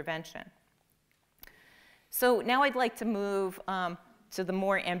from intervention. So now I'd like to move to the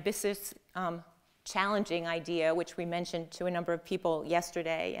more ambitious, challenging idea, which we mentioned to a number of people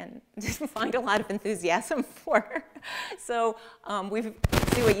yesterday and didn't find a lot of enthusiasm for. So we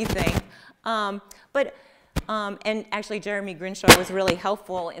see what you think. And actually, Jeremy Grinshaw was really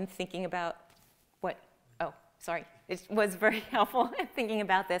helpful in thinking about it was very helpful in thinking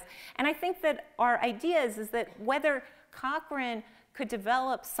about this. And I think that our idea is that whether Cochrane could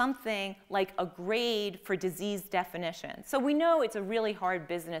develop something like a grade for disease definition. So we know it's a really hard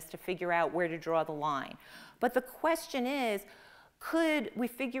business to figure out where to draw the line. But the question is, could we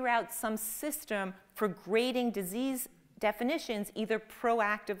figure out some system for grading disease definitions either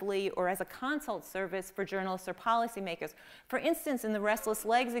proactively or as a consult service for journalists or policymakers? For instance, in the restless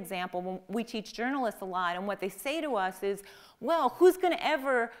legs example, when we teach journalists a lot, and what they say to us is, well, who's going to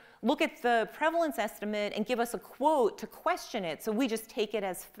ever look at the prevalence estimate and give us a quote to question it? So we just take it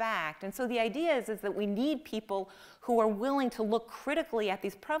as fact. And so the idea is that we need people who are willing to look critically at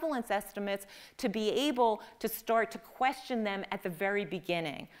these prevalence estimates to be able to start to question them at the very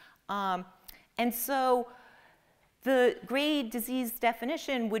beginning. And so the grade disease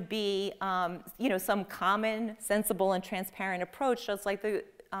definition would be some common, sensible, and transparent approach, just like the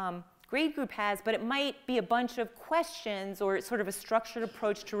grade group has, but it might be a bunch of questions or sort of a structured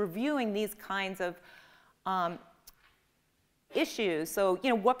approach to reviewing these kinds of issues. So,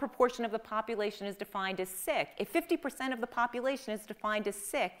 what proportion of the population is defined as sick? If 50% of the population is defined as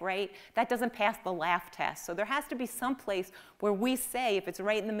sick, right, that doesn't pass the laugh test. So there has to be some place where we say, if it's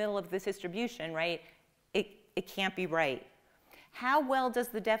right in the middle of this distribution, right, it can't be right. How well does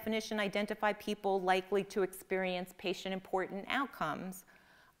the definition identify people likely to experience patient-important outcomes?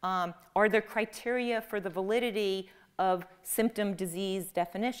 Are there criteria for the validity of symptom disease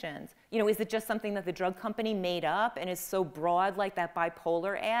definitions? Is it just something that the drug company made up and is so broad, like that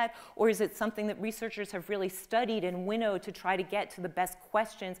bipolar ad? Or is it something that researchers have really studied and winnowed to try to get to the best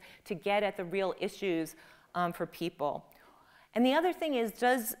questions to get at the real issues for people? And the other thing is,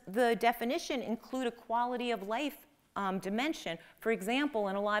 does the definition include a quality of life dimension? For example,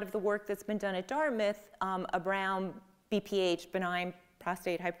 in a lot of the work that's been done at Dartmouth around BPH, benign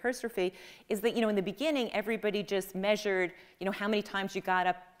prostate hypertrophy, is that in the beginning everybody just measured how many times you got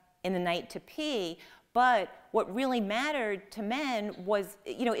up in the night to pee. But what really mattered to men was,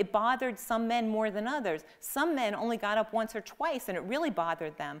 it bothered some men more than others. Some men only got up once or twice, and it really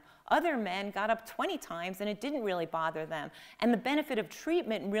bothered them. Other men got up 20 times, and it didn't really bother them. And the benefit of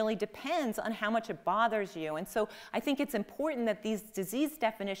treatment really depends on how much it bothers you. And so I think it's important that these disease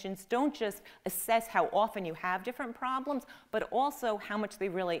definitions don't just assess how often you have different problems, but also how much they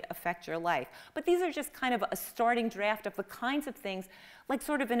really affect your life. But these are just kind of a starting draft of the kinds of things, like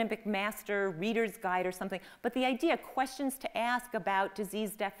sort of in a McMaster reader's guide or something. But the idea, questions to ask about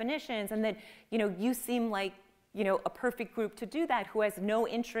disease definitions, and that, you seem like, a perfect group to do that, who has no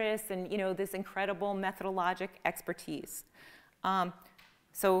interest in, this incredible methodologic expertise.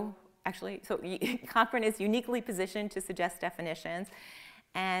 So Cochrane is uniquely positioned to suggest definitions.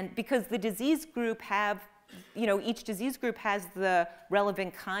 And because the disease group each disease group has the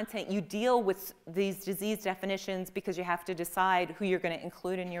relevant content, you deal with these disease definitions because you have to decide who you're going to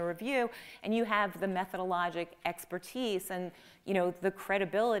include in your review, and you have the methodologic expertise and the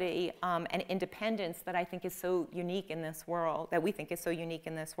credibility and independence that I think is so unique in this world, that we think is so unique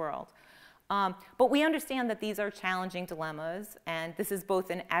in this world. But we understand that these are challenging dilemmas, and this is both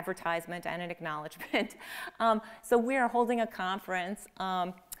an advertisement and an acknowledgement. So we are holding a conference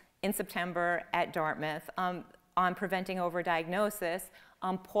in September at Dartmouth on preventing overdiagnosis.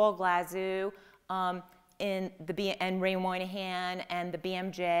 Paul Glazou and Ray Moynihan and the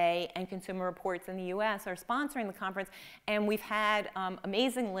BMJ and Consumer Reports in the US are sponsoring the conference. And we've had,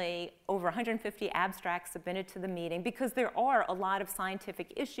 amazingly, over 150 abstracts submitted to the meeting, because there are a lot of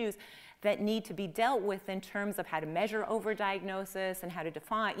scientific issues that need to be dealt with in terms of how to measure overdiagnosis and how to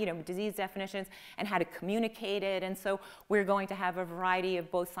define, disease definitions and how to communicate it. And so we're going to have a variety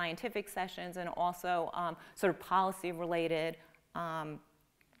of both scientific sessions and also sort of policy-related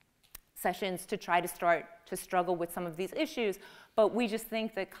sessions to try to start to struggle with some of these issues. But we just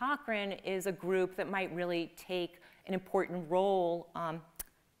think that Cochrane is a group that might really take an important role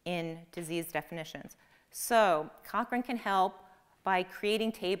in disease definitions. So Cochrane can help by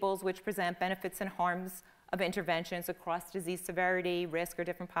creating tables which present benefits and harms of interventions across disease severity, risk, or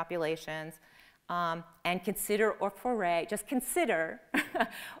different populations, and consider or foray, just consider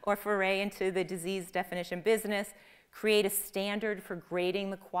or foray into the disease definition business, create a standard for grading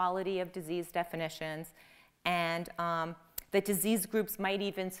the quality of disease definitions, and that disease groups might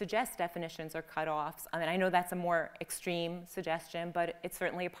even suggest definitions or cutoffs. I mean, I know that's a more extreme suggestion, but it's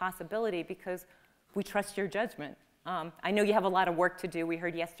certainly a possibility because we trust your judgment. I know you have a lot of work to do. We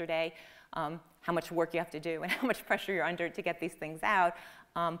heard yesterday how much work you have to do and how much pressure you're under to get these things out.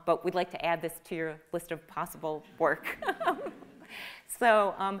 But we'd like to add this to your list of possible work.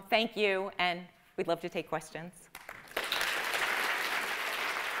 So thank you, and we'd love to take questions.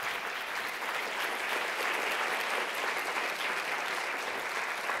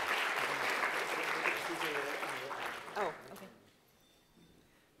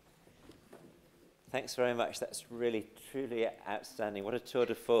 Thanks very much. That's really, truly outstanding. What a tour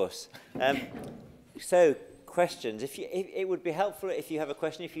de force. So, questions. It would be helpful if you have a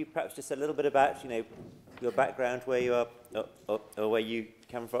question, if you perhaps just a little bit about, your background, where you are, or where you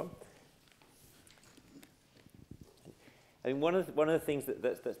come from. I mean, one of the things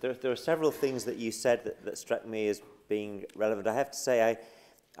there are several things that you said that struck me as being relevant. I have to say,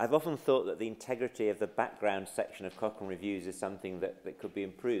 I've often thought that the integrity of the background section of Cochrane reviews is something that could be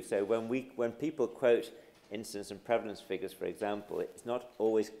improved. So when people quote incidence and prevalence figures, for example, it's not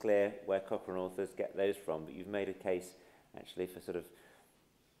always clear where Cochrane authors get those from, but you've made a case actually for sort of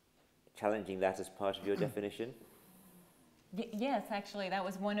challenging that as part of your definition. Yes, actually, that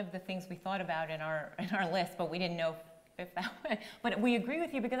was one of the things we thought about in our list, but we didn't know if that would. But we agree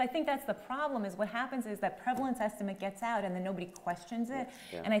with you, because I think that's the problem, is what happens is that prevalence estimate gets out and then nobody questions it.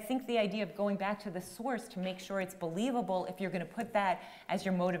 Yeah. And I think the idea of going back to the source to make sure it's believable, if you're going to put that as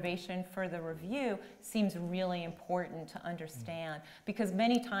your motivation for the review, seems really important to understand. Because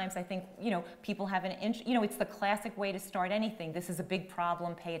many times I think, people have it's the classic way to start anything. This is a big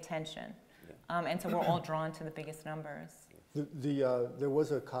problem, pay attention. Yeah. And so we're all drawn to the biggest numbers. There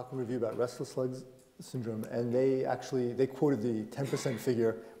was a Cochrane review about restless legs syndrome, and they quoted the 10%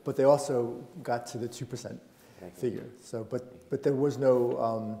 figure, but they also got to the 2% figure. So, but there was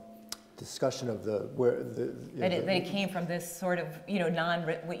no discussion of that it came from this sort of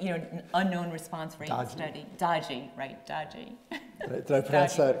unknown response rate study. Dodgy, right? Dodgy. Did I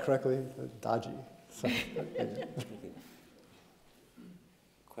pronounce that correctly? Dodgy. So,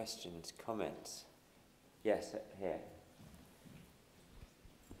 Questions, comments? Yes, here.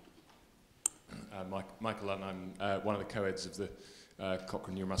 Michael Lunn, I'm one of the co-eds of the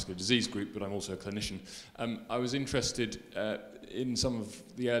Cochrane Neuromuscular Disease Group, but I'm also a clinician. I was interested in some of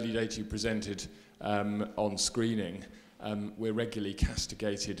the early data you presented on screening. We're regularly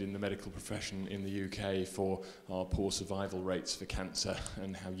castigated in the medical profession in the UK for our poor survival rates for cancer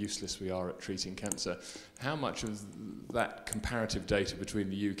and how useless we are at treating cancer. How much of that comparative data between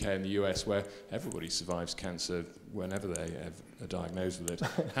the UK and the US, where everybody survives cancer whenever they are diagnosed with it,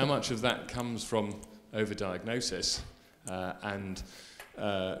 how much of that comes from overdiagnosis and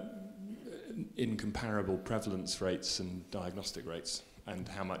incomparable prevalence rates and diagnostic rates? And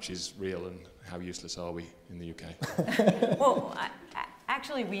how much is real and how useless are we in the UK? Well,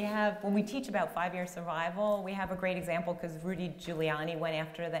 actually we have, when we teach about 5-year survival, we have a great example because Rudy Giuliani went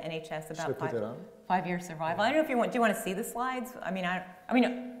after the NHS about 5-year survival. I don't know if you want, do you want to see the slides? I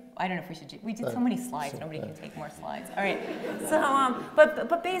don't know if we should, we did so many slides, nobody can take more slides. All right, so,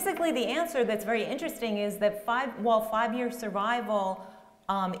 but basically the answer that's very interesting is that while 5-year survival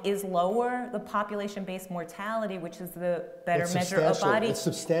is lower, the population-based mortality, which is the better measure of body. It's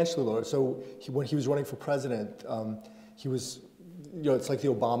substantially lower. So when he was running for president, he was, it's like the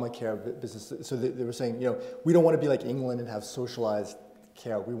Obamacare business. So they were saying, we don't want to be like England and have socialized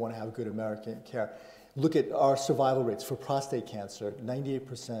care. We want to have good American care. Look at our survival rates for prostate cancer,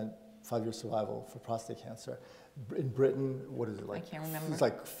 98% 5-year survival for prostate cancer. In Britain, what is it like? I can't remember. It's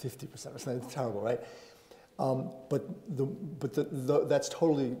like 50% or something. It's terrible, right? But that's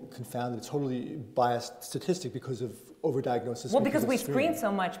totally confounded. It's totally biased statistic because of overdiagnosis. Well, because we screen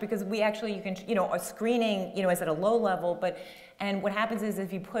so much, because we actually, our screening, is at a low level, and what happens is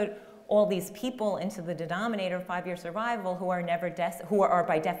if you put all these people into the denominator of 5-year survival who are who are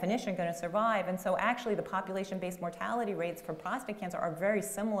by definition going to survive, and so actually the population-based mortality rates for prostate cancer are very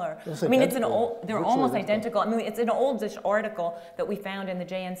similar. I mean, they're almost identical. I mean, it's an oldish article that we found in the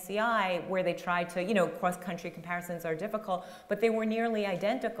JNCI where they tried to, cross-country comparisons are difficult, but they were nearly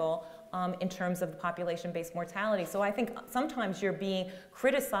identical. In terms of the population-based mortality. So I think sometimes you're being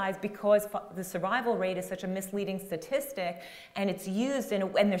criticized because the survival rate is such a misleading statistic, and it's used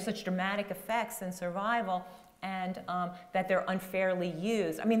and there's such dramatic effects in survival, and that they're unfairly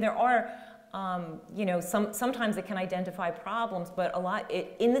used. I mean, there are, sometimes it can identify problems, but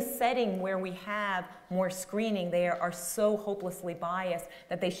in the setting where we have more screening, they are so hopelessly biased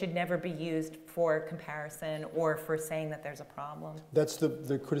that they should never be used for comparison or for saying that there's a problem. That's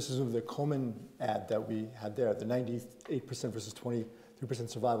the criticism of the Komen ad that we had there, the 98% versus 23%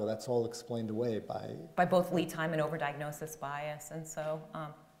 survival. That's all explained away by both lead time and overdiagnosis bias. And so,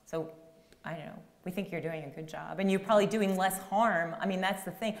 I don't know. We think you're doing a good job, and you're probably doing less harm. I mean, that's the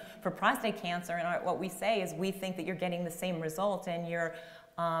thing. For prostate cancer, and what we say is we think that you're getting the same result, and you're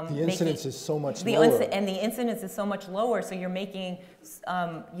the incidence is so much lower. And the incidence is so much lower, so you're making,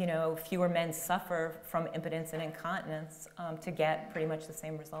 fewer men suffer from impotence and incontinence to get pretty much the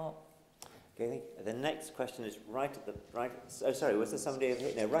same result. Okay, I think the next question is right at the right. Oh, sorry, was there somebody over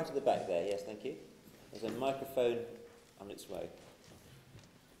here? No, right at the back there. Yes, thank you. There's a microphone on its way.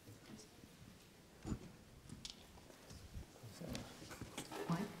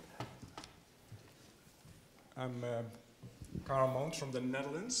 I'm Karl Moons from the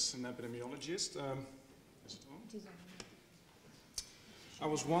Netherlands, an epidemiologist. Is it on? I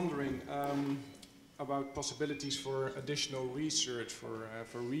was wondering about possibilities for additional research for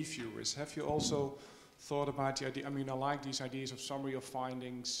reviewers. Have you also thought about the idea? I mean, I like these ideas of summary of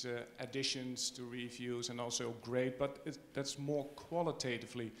findings, additions to reviews, and also grade, but that's more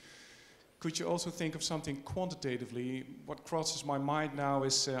qualitatively. Could you also think of something quantitatively? What crosses my mind now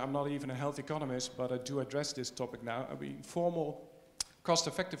is, I'm not even a health economist, but I do address this topic now. I mean, formal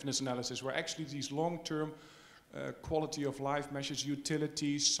cost-effectiveness analysis, where actually these long-term quality of life measures,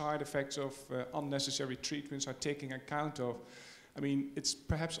 utilities, side effects of unnecessary treatments are taken account of. I mean, it's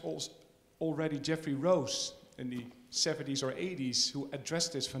perhaps already Jeffrey Rose in the 70s or 80s who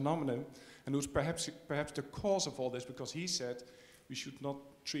addressed this phenomenon, and who's perhaps the cause of all this, because he said we should not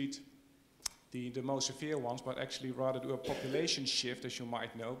treat the most severe ones, but actually rather do a population shift, as you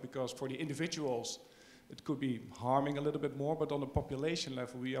might know, because for the individuals it could be harming a little bit more, but on a population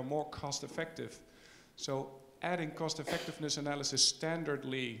level we are more cost effective. So adding cost effectiveness analysis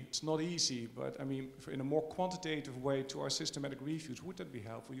standardly, it's not easy, but I mean, in a more quantitative way to our systematic reviews, would that be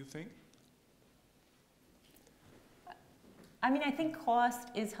helpful, you think? I mean, I think cost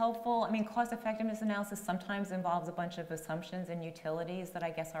is helpful. I mean, cost effectiveness analysis sometimes involves a bunch of assumptions and utilities that I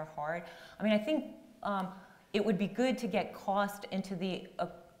guess are hard. I mean, I think it would be good to get cost into the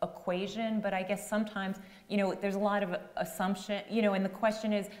equation, but I guess sometimes, there's a lot of assumption, and the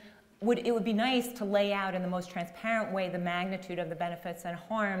question is, it would be nice to lay out in the most transparent way the magnitude of the benefits and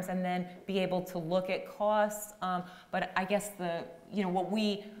harms, and then be able to look at costs. But I guess what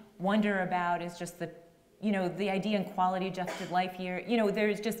we wonder about is just the idea in quality adjusted life year.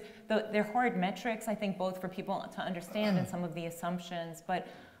 There's just they're hard metrics, I think, both for people to understand and some of the assumptions. But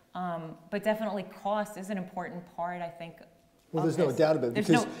definitely cost is an important part, I think. Well, there's no doubt about it,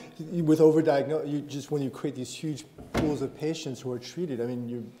 because with overdiagnosis, when you create these huge pools of patients who are treated, I mean,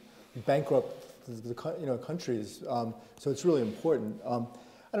 you bankrupt the countries. So it's really important.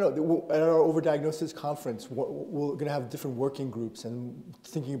 I don't know, at our overdiagnosis conference, we're going to have different working groups and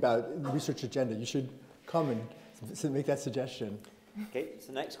thinking about the research agenda. You should come and make that suggestion. Okay,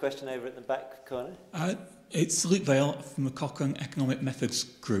 so next question over at the back corner. It's Luke Vale from the Cochrane Economic Methods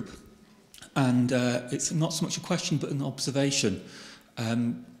Group. And it's not so much a question, but an observation.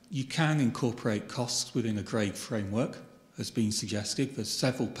 You can incorporate costs within a grade framework, has been suggested. There's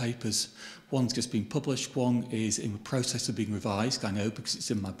several papers. One's just been published. One is in the process of being revised. I know because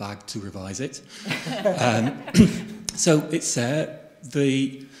it's in my bag to revise it. So it's there.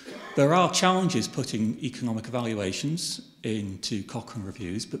 There are challenges putting economic evaluations into Cochrane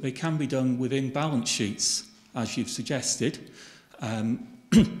reviews, but they can be done within balance sheets, as you've suggested.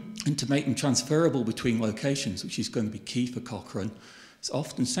 And to make them transferable between locations, which is going to be key for Cochrane, it's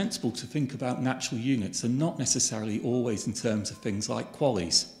often sensible to think about natural units and not necessarily always in terms of things like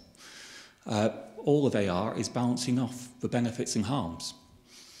QALYs. All of AR is balancing off the benefits and harms.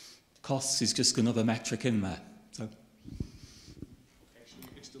 Costs is just another metric in there. So.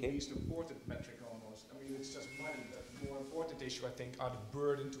 Actually, it's the least important metric almost. I mean, it's just money. The more important issue, I think, are the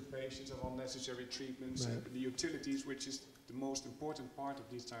burden to patients of unnecessary treatments and the utilities, which is the most important part of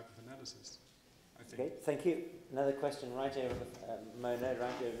this type of analysis, I think. Okay, thank you. Another question right over, Mona,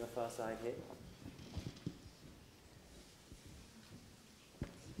 right over on the far side here.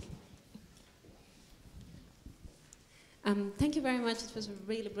 Thank you very much. It was a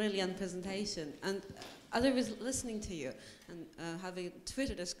really brilliant presentation. And as I was listening to you and having a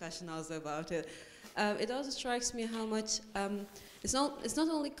Twitter discussion also about it, it also strikes me how much it's not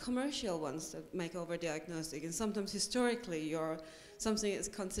only commercial ones that make overdiagnostic, and sometimes historically something is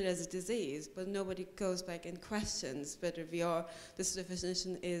considered as a disease, but nobody goes back and questions whether this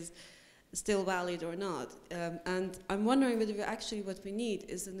definition is still valid or not. And I'm wondering whether what we need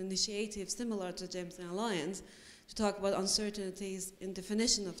is an initiative similar to James Dean Alliance to talk about uncertainties in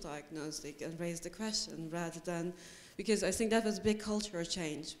definition of diagnostic and raise the question rather than, because I think that was a big cultural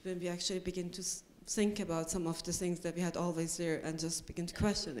change when we actually begin to think about some of the things that we had always there and just begin to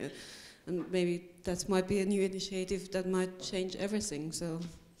question it. And maybe that might be a new initiative that might change everything. So,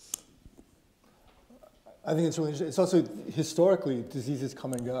 I think it's really interesting. It's also historically diseases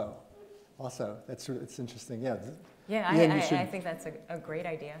come and go. Also, it's interesting. Yeah. Yeah, I think that's a great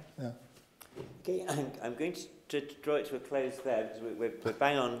idea. Yeah. Okay, I'm going to draw it to a close there because we're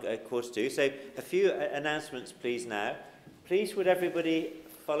bang on 1:45. So a few announcements, please. Now, please would everybody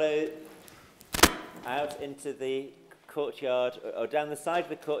follow out into the courtyard, or down the side of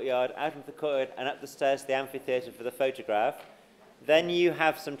the courtyard, out into the courtyard and up the stairs to the amphitheatre for the photograph. Then you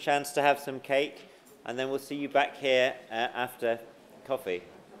have some chance to have some cake, and then we'll see you back here after coffee.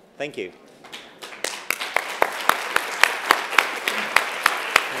 Thank you.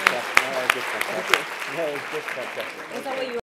 No, it's just fantastic.